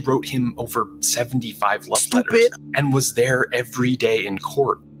innocent. She wrote him over 75 love letters and was there every day in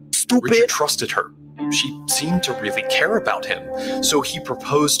court. Richard trusted her. She seemed to really care about him, so he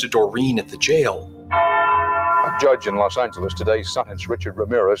proposed to Doreen at the jail. A judge in Los Angeles today sentenced Richard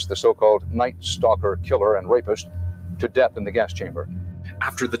Ramirez, the so-called Night Stalker killer and rapist, to death in the gas chamber.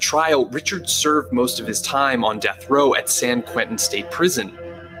 After the trial, Richard served most of his time on death row at San Quentin State Prison.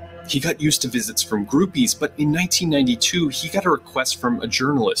 He got used to visits from groupies, but in 1992, he got a request from a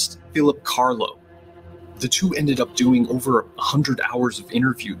journalist, Philip Carlo. The two ended up doing over 100 hours of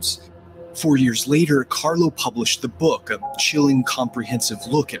interviews. 4 years later, Carlo published the book, a chilling, comprehensive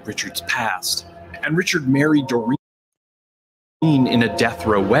look at Richard's past. And Richard married Doreen in a death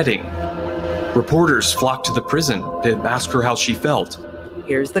row wedding. Reporters flocked to the prison to ask her how she felt.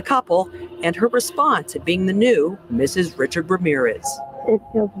 Here's the couple and her response at being the new Mrs. Richard Ramirez. It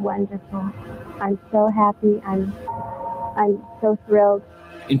feels wonderful. I'm so happy. I'm so thrilled.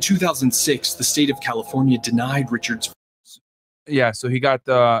 In 2006, the state of California denied Richard's. Yeah, so he got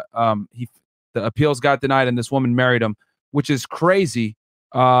the appeals got denied, and this woman married him, which is crazy.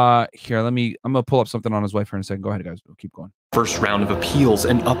 Here, I'm gonna pull up something on his wife here in a second. Go ahead, guys. We'll keep going. First round of appeals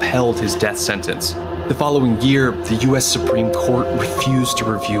and upheld his death sentence. The following year, the U.S. Supreme Court refused to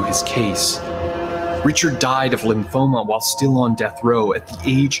review his case. Richard died of lymphoma while still on death row at the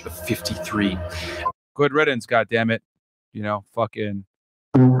age of 53. Good riddance, goddammit. You know, fucking.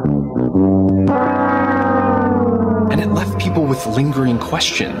 And it left people with lingering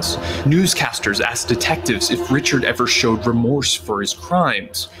questions. Newscasters asked detectives if Richard ever showed remorse for his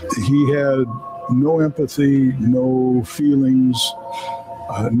crimes. He had no empathy, no feelings,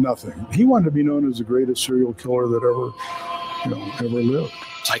 nothing. He wanted to be known as the greatest serial killer that ever lived.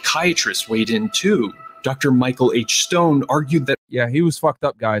 Psychiatrists weighed in too. Dr. Michael H. Stone argued that... Yeah, he was fucked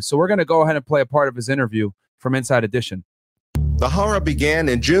up, guys. So we're going to go ahead and play a part of his interview from Inside Edition. The horror began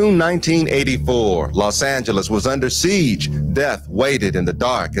in June 1984. Los Angeles was under siege. Death waited in the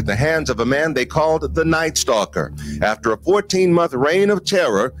dark at the hands of a man they called the Night Stalker. After a 14-month reign of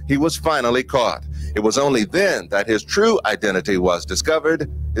terror, he was finally caught. It was only then that his true identity was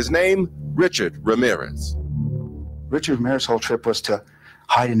discovered. His name, Richard Ramirez. Richard Ramirez's whole trip was to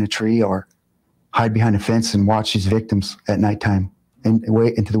hide in a tree or hide behind a fence and watch his victims at nighttime and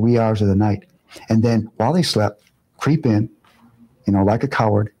wait into the wee hours of the night. And then while they slept, creep in, like a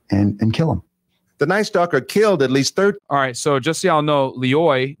coward, and kill him. The Night Stalker killed at least 30. All right, so just so y'all know,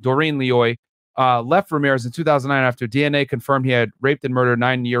 Doreen Leoy, left Ramirez in 2009 after DNA confirmed he had raped and murdered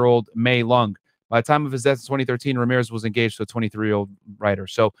 9-year-old May Lung. By the time of his death in 2013, Ramirez was engaged to a 23-year-old writer.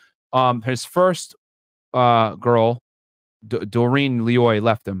 So his first girl Doreen Leoy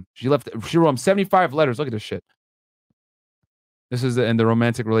left him. She wrote him 75 letters. Look at this shit. This is in the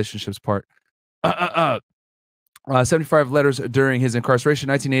romantic relationships part. 75 letters during his incarceration.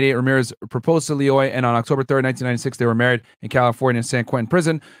 1988, Ramirez proposed to Leoy, and on October 3rd, 1996, they were married in California San Quentin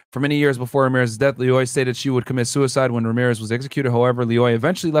prison. For many years before Ramirez's death, Leoy stated she would commit suicide when Ramirez was executed. However, Leoy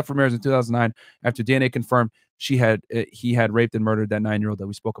eventually left Ramirez in 2009 after DNA confirmed he had raped and murdered that 9-year-old that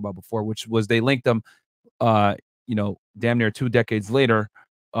we spoke about before, which was they linked them, damn near 2 decades later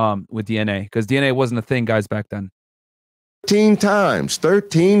with DNA, because DNA wasn't a thing, guys, back then. 13 times,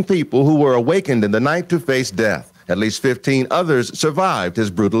 13 people who were awakened in the night to face death. At least 15 others survived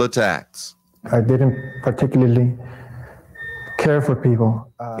his brutal attacks. I didn't particularly care for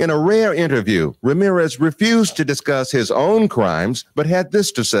people. In a rare interview, Ramirez refused to discuss his own crimes, but had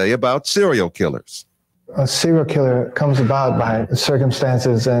this to say about serial killers. A serial killer comes about by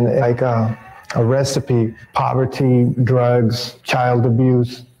circumstances and like a recipe: poverty, drugs, child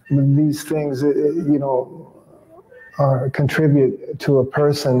abuse. These things, contribute to a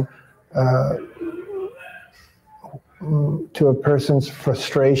person, to a person's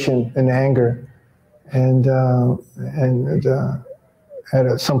frustration and anger, and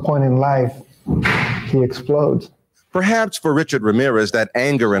at some point in life, he explodes. Perhaps for Richard Ramirez, that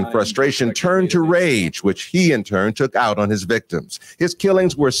anger and frustration turned to rage, which he in turn took out on his victims. His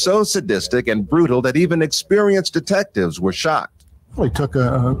killings were so sadistic and brutal that even experienced detectives were shocked. Well, he took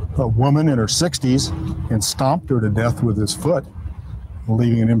a woman in her 60s and stomped her to death with his foot,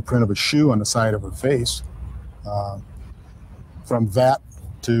 leaving an imprint of a shoe on the side of her face. From that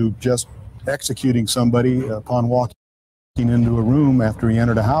to just executing somebody upon walking into a room after he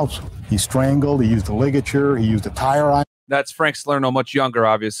entered a house. He strangled, he used a ligature, he used a tire iron. That's Frank Salerno, much younger,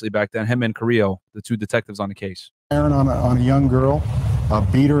 obviously, back then. Him and Carrillo, the 2 detectives on the case. On a young girl,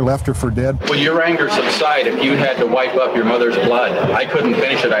 beat her, left her for dead. Will your anger subside if you had to wipe up your mother's blood? I couldn't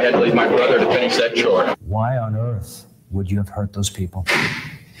finish it. I had to leave my brother to finish that chore. Why on earth would you have hurt those people?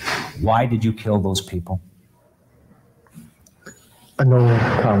 Why did you kill those people? No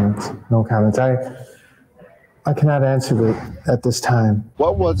comments. No comments. I cannot answer it at this time.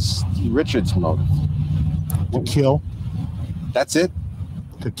 What was Richard's motive? To kill. That's it?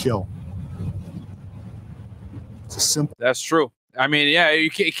 To kill. It's simple. That's true. I mean, yeah,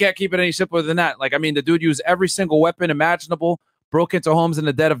 you can't keep it any simpler than that. Like, I mean, the dude used every single weapon imaginable, broke into homes in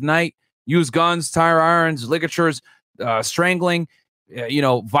the dead of night, used guns, tire irons, ligatures, strangling,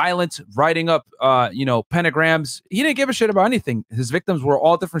 violence, writing up, pentagrams. He didn't give a shit about anything. His victims were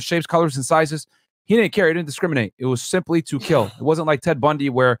all different shapes, colors, and sizes. He didn't care. He didn't discriminate. It was simply to kill. It wasn't like Ted Bundy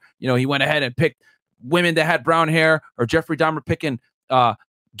where, he went ahead and picked women that had brown hair, or Jeffrey Dahmer picking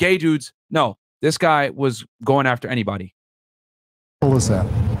gay dudes. No, this guy was going after anybody. What was that?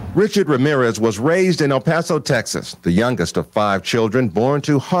 Richard Ramirez was raised in El Paso, Texas, the youngest of 5 children born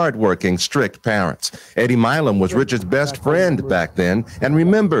to hardworking, strict parents. Eddie Milam was Richard's best friend back then and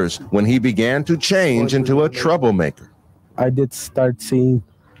remembers when he began to change into a troublemaker. I did start seeing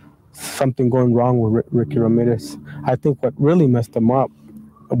something going wrong with Ricky Ramirez. I think what really messed him up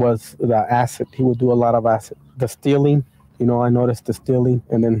was the acid. He would do a lot of acid. The stealing, I noticed the stealing,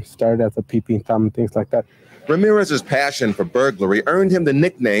 and then started as a peeping Tom and things like that. Ramirez's passion for burglary earned him the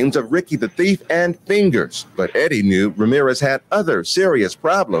nicknames of Ricky the Thief and Fingers, but Eddie knew Ramirez had other serious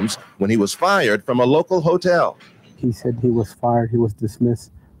problems when he was fired from a local hotel. He said he was fired, he was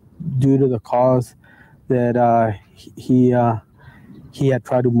dismissed due to the cause that he had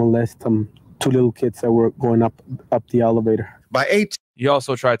tried to molest 2 little kids that were going up the elevator. By 18, he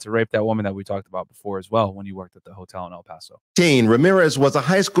also tried to rape that woman that we talked about before as well when he worked at the hotel in El Paso. Ramirez was a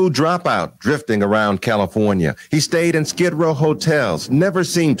high school dropout drifting around California. He stayed in Skid Row hotels, never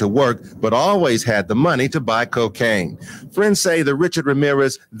seemed to work, but always had the money to buy cocaine. Friends say the Richard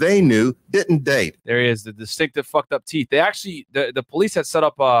Ramirez they knew didn't date. There he is, the distinctive fucked up teeth. They actually, the police had set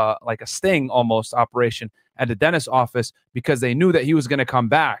up like a sting almost operation at the dentist's office because they knew that he was going to come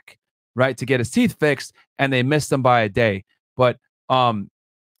back, right, to get his teeth fixed, and they missed him by a day. But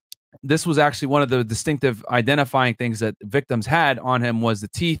this was actually one of the distinctive identifying things that victims had on him was the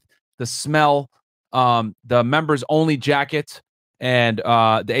teeth, the smell, the members only jacket, and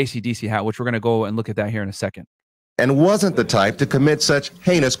the AC/DC hat, which we're going to go and look at that here in a second. And wasn't the type to commit such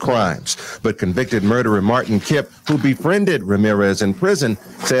heinous crimes. But convicted murderer Martin Kipp, who befriended Ramirez in prison,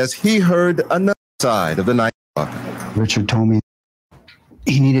 says he heard another side of the Night Stalker. Richard told me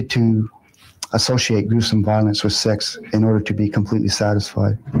he needed to associate gruesome violence with sex in order to be completely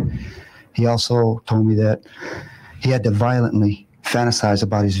satisfied. He also told me that he had to violently fantasize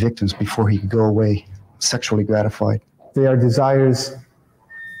about his victims before he could go away sexually gratified. They are desires,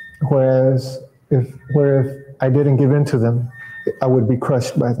 whereas if I didn't give in to them, I would be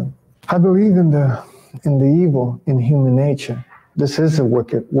crushed by them. I believe in the evil in human nature. This is a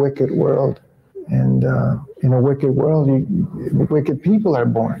wicked world. And in a wicked world, wicked people are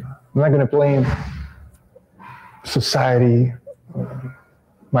born. I'm not going to blame society, or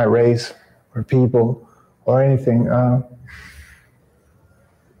my race, or people, or anything.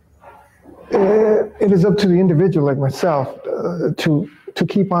 It is up to the individual like myself to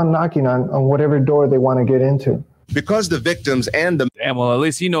keep on knocking on whatever door they want to get into. Because the victims and the... Damn, well, at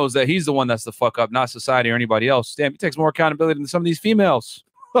least he knows that he's the one that's the fuck up, not society or anybody else. Damn, he takes more accountability than some of these females.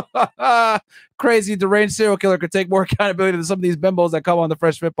 Crazy, deranged serial killer could take more accountability than some of these bimbos that come on the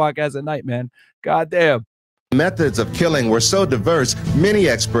Fresh Fit podcast at night, man. God damn. methods of killing were so diverse, many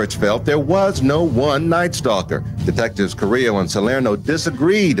experts felt there was no one Night Stalker. Detectives Carrillo and Salerno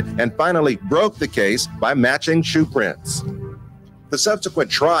disagreed and finally broke the case by matching shoe prints. The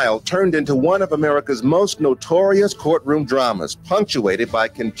subsequent trial turned into one of America's most notorious courtroom dramas, punctuated by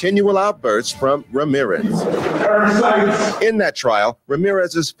continual outbursts from Ramirez. In that trial,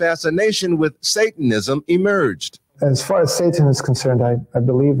 Ramirez's fascination with Satanism emerged. As far as Satan is concerned, I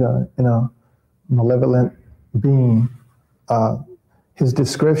believe in a malevolent being. His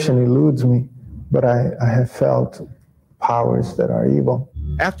description eludes me, but I have felt powers that are evil.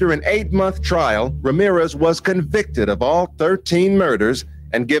 After an 8-month trial, Ramirez was convicted of all 13 murders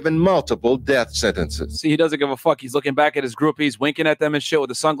and given multiple death sentences. See, he doesn't give a fuck. He's looking back at his groupies, winking at them and shit with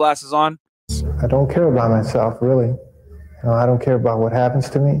the sunglasses on. I don't care about myself, really. You know, I don't care about what happens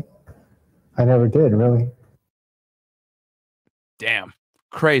to me. I never did, really. Damn.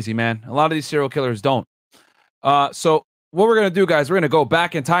 Crazy, man. A lot of these serial killers don't. So what we're going to do, guys, we're going to go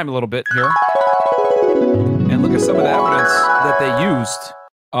back in time a little bit here and look at some of the evidence that they used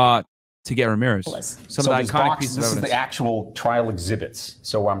to get Ramirez. Some of the iconic pieces of evidence. This is the actual trial exhibits.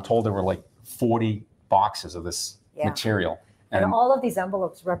 So I'm told there were like 40 boxes of this material. And all of these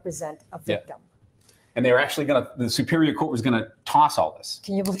envelopes represent a victim. And they were actually going to, the Superior Court was going to toss all this.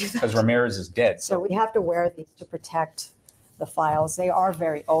 Can you believe that? Because Ramirez is dead. So we have to wear these to protect the files. They are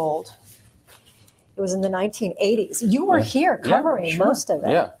very old. It was in the 1980s. You were here covering most of it.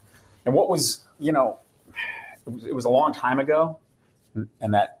 Yeah. And what was, you know, it was a long time ago,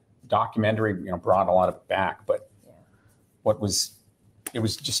 and that documentary, you know, brought a lot of it back. But it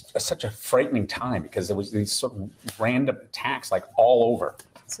was just such a frightening time because there was these sort of random attacks like all over.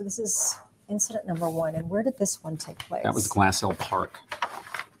 So this is incident number 1. And where did this one take place? That was Glass Hill Park.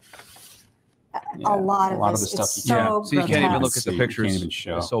 A lot of the stuff. So you can't even look at the pictures. You can't even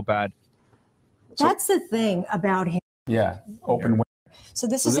show. It's so bad. That's the thing about him. Yeah, open window. So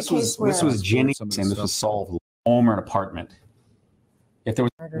this is a case where this was Jenny, and this was solved home or an apartment. If there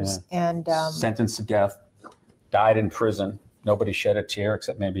was murders and sentenced to death, died in prison, nobody shed a tear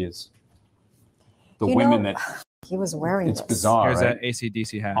except maybe the women that he was wearing. It's bizarre. Here's right? that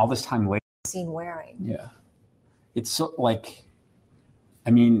AC/DC hat. All this time later. Seen wearing. Yeah, it's so like, I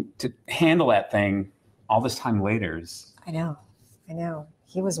mean, to handle that thing all this time later is. I know.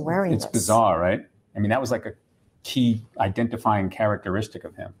 He was wearing. It's bizarre, right? I mean, that was like a key identifying characteristic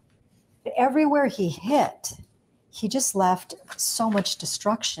of him. Everywhere he hit, he just left so much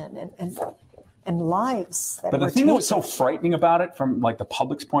destruction and lives. But the thing that was so frightening about it from like the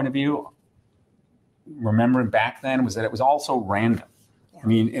public's point of view, remembering back then, was that it was all so random. I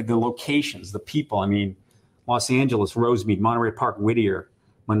mean, the locations, the people, I mean, Los Angeles, Rosemead, Monterey Park, Whittier,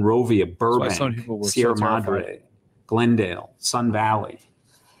 Monrovia, Burbank, Sierra Madre, Glendale, Sun Valley.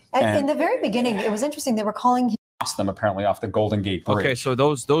 And in the very beginning, it was interesting. They were calling him. Lost them apparently off the Golden Gate Bridge. Okay, so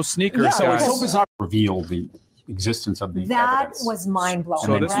those sneakers. So it's so bizarre to reveal the existence of the evidence. Was mind blowing.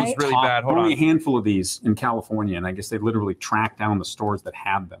 So this was really bad. Hold only on. a handful of these in California, and I guess they literally tracked down the stores that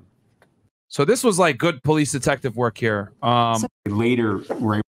had them. So this was like good police detective work here. Later,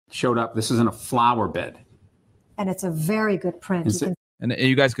 where he showed up, this is in a flower bed. And it's a very good print. And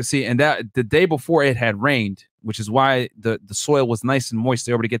you guys can see, and that the day before it had rained, which is why the soil was nice and moist.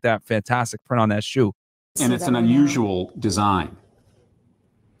 They were able to get that fantastic print on that shoe. And it's an unusual design.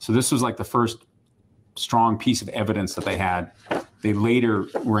 So this was like the first strong piece of evidence that they had. They later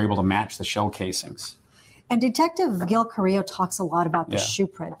were able to match the shell casings. And Detective Gil Carrillo talks a lot about the shoe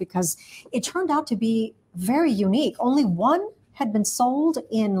print because it turned out to be very unique. Only one had been sold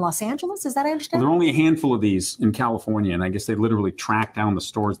in Los Angeles. Is that I understand? Well, there were only a handful of these in California, and I guess they literally tracked down the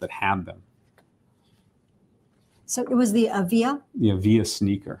stores that had them. So it was the Avia? The Avia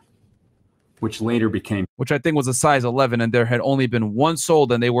sneaker, which later became... Which I think was a size 11, and there had only been one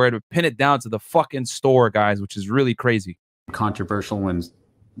sold, and they were able to pin it down to the fucking store, guys, which is really crazy. Controversial when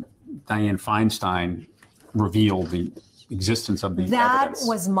Dianne Feinstein revealed the existence of the That evidence.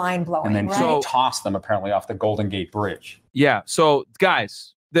 was mind blowing. And then right? he tossed them apparently off the Golden Gate Bridge. Yeah. So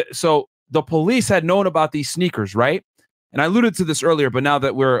guys, so the police had known about these sneakers, right? And I alluded to this earlier, but now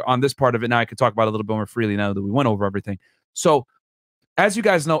that we're on this part of it, now I can talk about it a little bit more freely now that we went over everything. So as you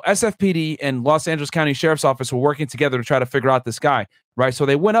guys know, SFPD and Los Angeles County Sheriff's Office were working together to try to figure out this guy, right? So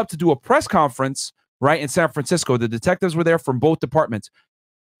they went up to do a press conference, right, in San Francisco. The detectives were there from both departments.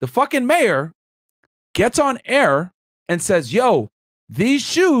 The fucking mayor gets on air and says, yo, these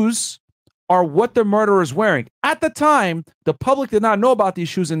shoes are what the murderer is wearing. At the time, the public did not know about these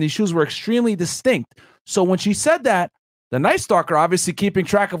shoes, and these shoes were extremely distinct. So when she said that, the Night Stalker, obviously keeping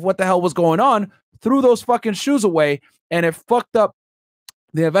track of what the hell was going on, threw those fucking shoes away, and it fucked up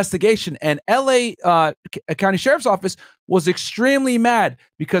the investigation. And LA County Sheriff's Office was extremely mad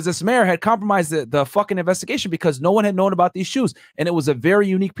because this mayor had compromised the fucking investigation because no one had known about these shoes. And it was a very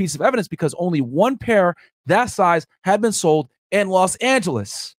unique piece of evidence because only one pair that size had been sold in Los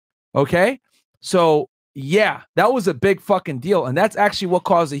Angeles. Okay? So, yeah, that was a big fucking deal. And that's actually what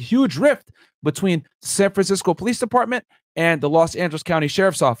caused a huge rift between San Francisco Police Department and the Los Angeles County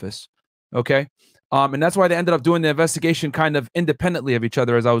Sheriff's Office. Okay? And that's why they ended up doing the investigation kind of independently of each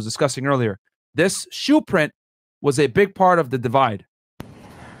other, as I was discussing earlier. This shoe print was a big part of the divide.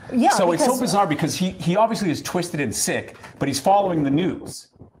 Yeah, so it's so bizarre because he obviously is twisted and sick, but he's following the news.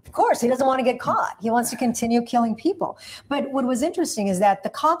 Of course, he doesn't want to get caught. He wants to continue killing people. But what was interesting is that the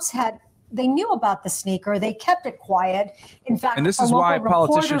cops they knew about the sneaker. They kept it quiet. In fact, and this is why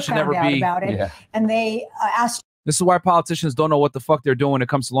politicians should never be about it, and they asked. This is why politicians don't know what the fuck they're doing when it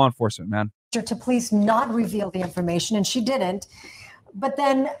comes to law enforcement, man. To please not reveal the information, and she didn't. But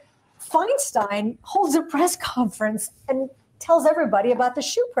then Feinstein holds a press conference and tells everybody about the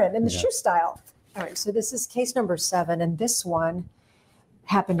shoe print and the shoe style. All right, so this is case number 7, and this one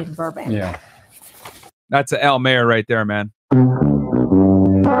happened in Burbank. Yeah. That's a L Mayor right there, man. L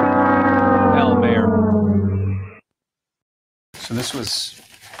Mayor. So this was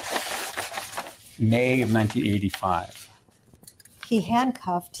May of 1985. He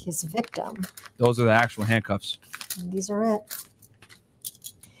handcuffed his victim. Those are the actual handcuffs. And these are it.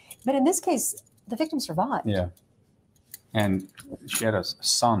 But in this case, the victim survived. Yeah. And she had a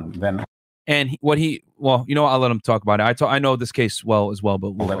son then. And well, you know what? I'll let him talk about it. I know this case well as well, but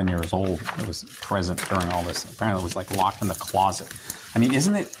 11 years old. It was present during all this. Apparently, it was like locked in the closet. I mean,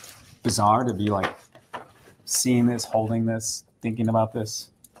 isn't it bizarre to be like seeing this, holding this, thinking about this?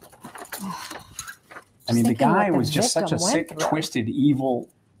 I mean, the guy was just such a sick, twisted, evil,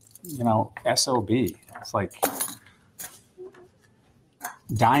 SOB. It's like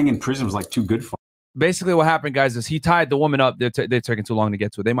dying in prison was like too good for him. Basically what happened, guys, is he tied the woman up. They're taking too long to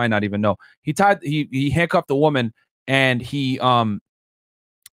get to it. They might not even know. He handcuffed the woman, and he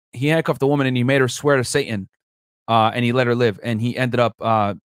handcuffed the woman, and he made her swear to Satan, and he let her live. And he ended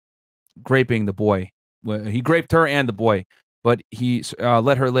up raping the boy. He raped her and the boy, but he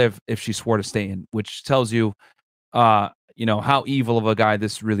let her live if she swore to Satan, which tells you, how evil of a guy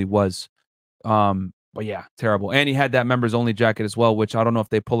this really was. But yeah, terrible. And he had that members only jacket as well, which I don't know if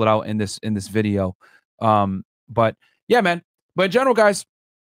they pull it out in this video. But yeah, man. But in general, guys,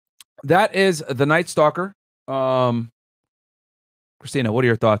 that is the Night Stalker. Christina, what are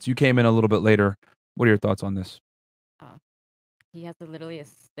your thoughts? You came in a little bit later. What are your thoughts on this? He has literally a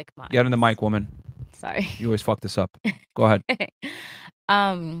sick mind. Get in the mic, woman. Sorry. You always fuck this up. Go ahead.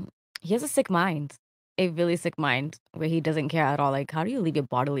 He has a sick mind. A really sick mind where he doesn't care at all. Like, how do you leave your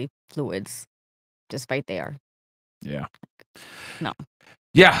bodily fluids just right there? Yeah. No.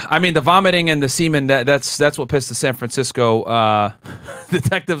 Yeah, I mean the vomiting and the semen. That's what pissed the San Francisco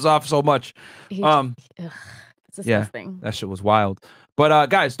detectives off so much. It's disgusting. Yeah, that shit was wild. But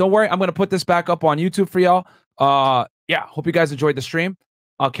guys, don't worry. I'm gonna put this back up on YouTube for y'all. Yeah, hope you guys enjoyed the stream.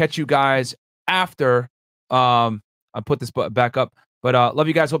 I'll catch you guys after I put this back up. But love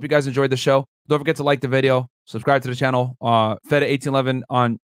you guys. Hope you guys enjoyed the show. Don't forget to like the video, subscribe to the channel. Fed1811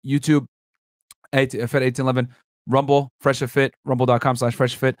 on YouTube. Fed1811. Rumble, Fresh Fit,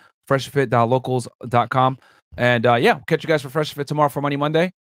 rumble.com/freshfit, freshfit.locals.com. And yeah, catch you guys for Fresh Fit tomorrow for Money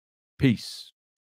Monday. Peace.